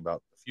 that's talking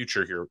about the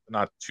future here,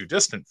 not too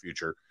distant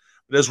future.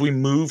 But as we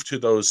move to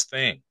those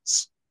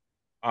things,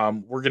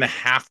 we're going to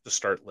have to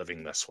start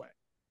living this way.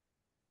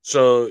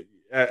 So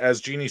as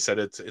Jeanne said,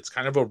 it's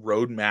kind of a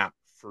roadmap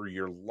for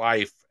your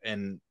life.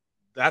 And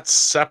that's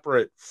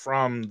separate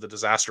from the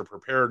disaster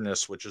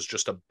preparedness, which is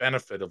just a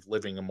benefit of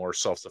living a more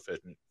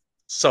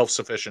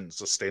self-sufficient,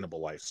 sustainable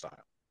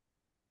lifestyle.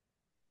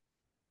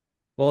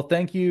 Well,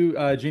 thank you,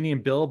 Jeanne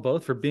and Bill,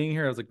 both for being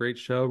here. It was a great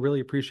show. Really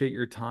appreciate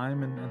your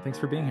time, and thanks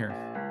for being here.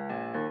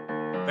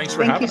 Thanks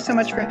for having us. Thank you so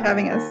much for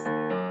having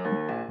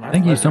us.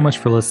 Thank you so much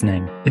for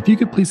listening. If you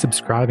could please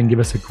subscribe and give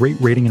us a great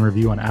rating and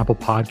review on Apple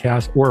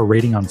Podcasts or a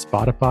rating on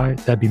Spotify,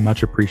 that'd be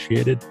much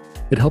appreciated.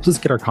 It helps us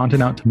get our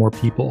content out to more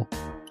people.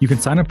 You can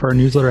sign up for our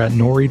newsletter at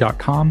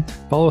nori.com,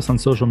 follow us on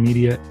social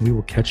media, and we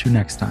will catch you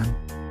next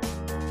time.